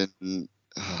 She's Yeah. been,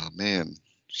 oh man,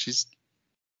 she's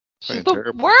She's fucking the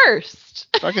terrible. worst.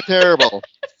 Fucking terrible.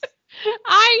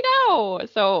 I know.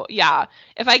 So, yeah,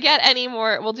 if I get any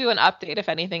more, we'll do an update if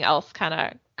anything else kind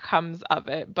of comes of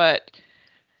it, but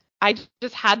I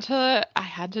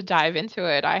had to dive into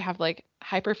it. I have like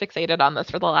hyper fixated on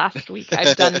this for the last week.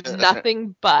 I've done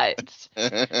nothing but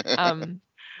um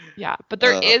yeah, but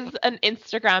there uh, is an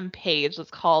Instagram page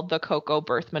that's called the Coco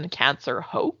Berthmann Cancer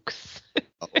Hoax.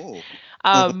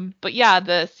 oh. But yeah,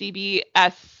 the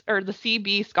CBS or the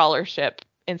CB scholarship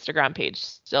Instagram page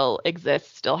still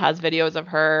exists, still has videos of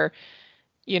her,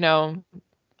 you know,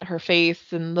 her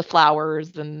face and the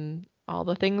flowers and all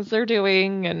the things they're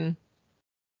doing, and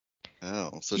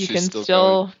Oh, so you she's can still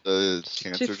going with still the she's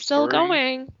cancer still story?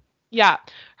 going. Yeah.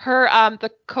 Her the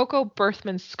Coco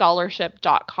Berthmann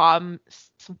Scholarship.com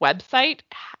website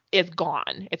is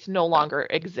gone. It's no Yeah. longer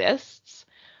exists.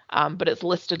 but it's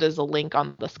listed as a link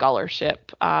on the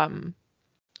scholarship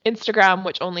Instagram,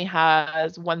 which only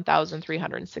has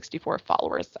 1,364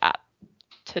 followers at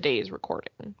today's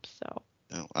recording. So.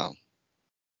 Oh wow.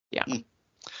 Yeah. So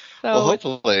well,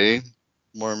 hopefully,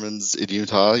 Mormons in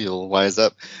Utah, you'll wise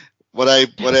up. What I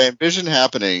envision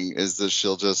happening is that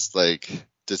she'll just like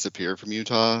disappear from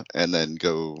Utah and then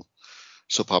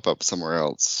she'll pop up somewhere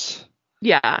else.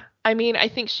 Yeah. I mean, I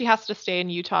think she has to stay in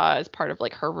Utah as part of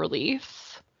like her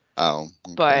release. Oh.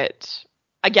 Okay. But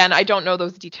again, I don't know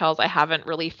those details. I haven't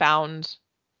really found.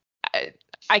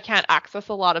 I can't access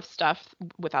a lot of stuff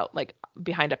without like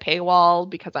behind a paywall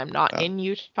because I'm not in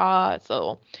Utah.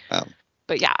 So,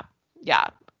 but yeah.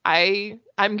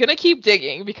 I'm gonna keep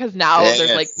digging because now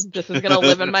there's like this is gonna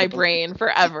live in my brain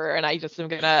forever, and I just am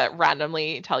gonna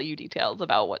randomly tell you details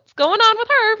about what's going on with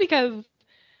her because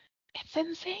it's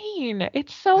insane.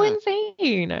 It's so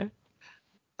insane.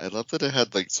 I love that it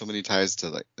had like so many ties to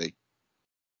like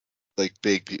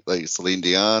big people, like Celine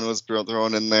Dion was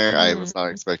thrown in there. I was not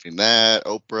expecting that.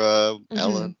 Oprah,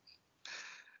 Ellen.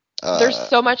 There's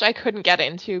so much I couldn't get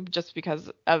into just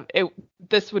because of it.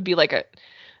 This would be like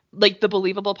the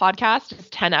Believable podcast is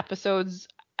 10 episodes.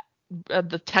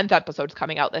 The 10th episode's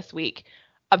coming out this week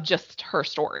of just her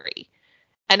story.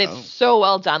 And it's so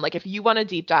well done. Like if you want to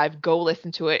deep dive, go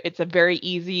listen to it. It's a very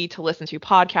easy to listen to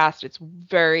podcast. It's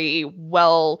very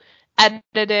well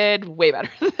edited, way better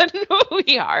than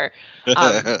we are.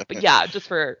 But yeah,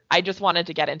 I just wanted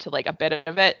to get into like a bit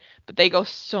of it, but they go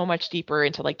so much deeper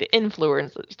into like the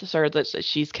influencers that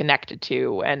she's connected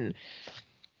to, and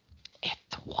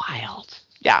it's wild.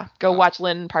 Yeah, go watch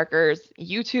Lynn Parker's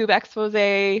YouTube expose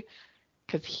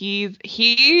because he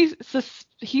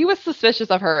was suspicious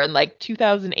of her in like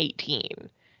 2018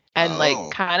 and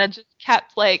like kind of just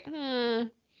kept like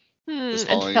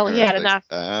until he had enough.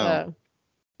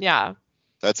 Yeah.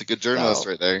 That's a good journalist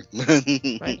right there.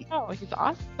 Like, oh, he's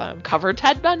awesome. Cover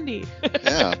Ted Bundy.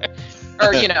 Yeah.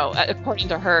 Or, according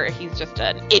to her, he's just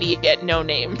an idiot, no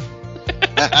name.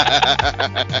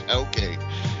 Okay.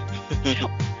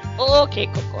 Okay,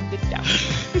 Coco, sit down.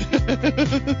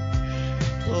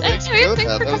 Well, thanks for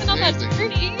coming on that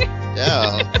journey.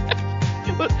 Yeah.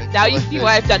 Now you see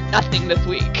why I've done nothing this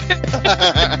week.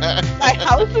 My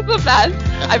house is a mess.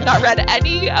 I've not read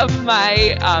any of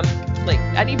my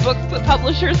any books that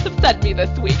publishers have sent me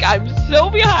this week. I'm so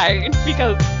behind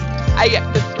because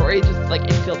this story just like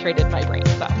infiltrated my brain.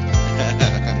 So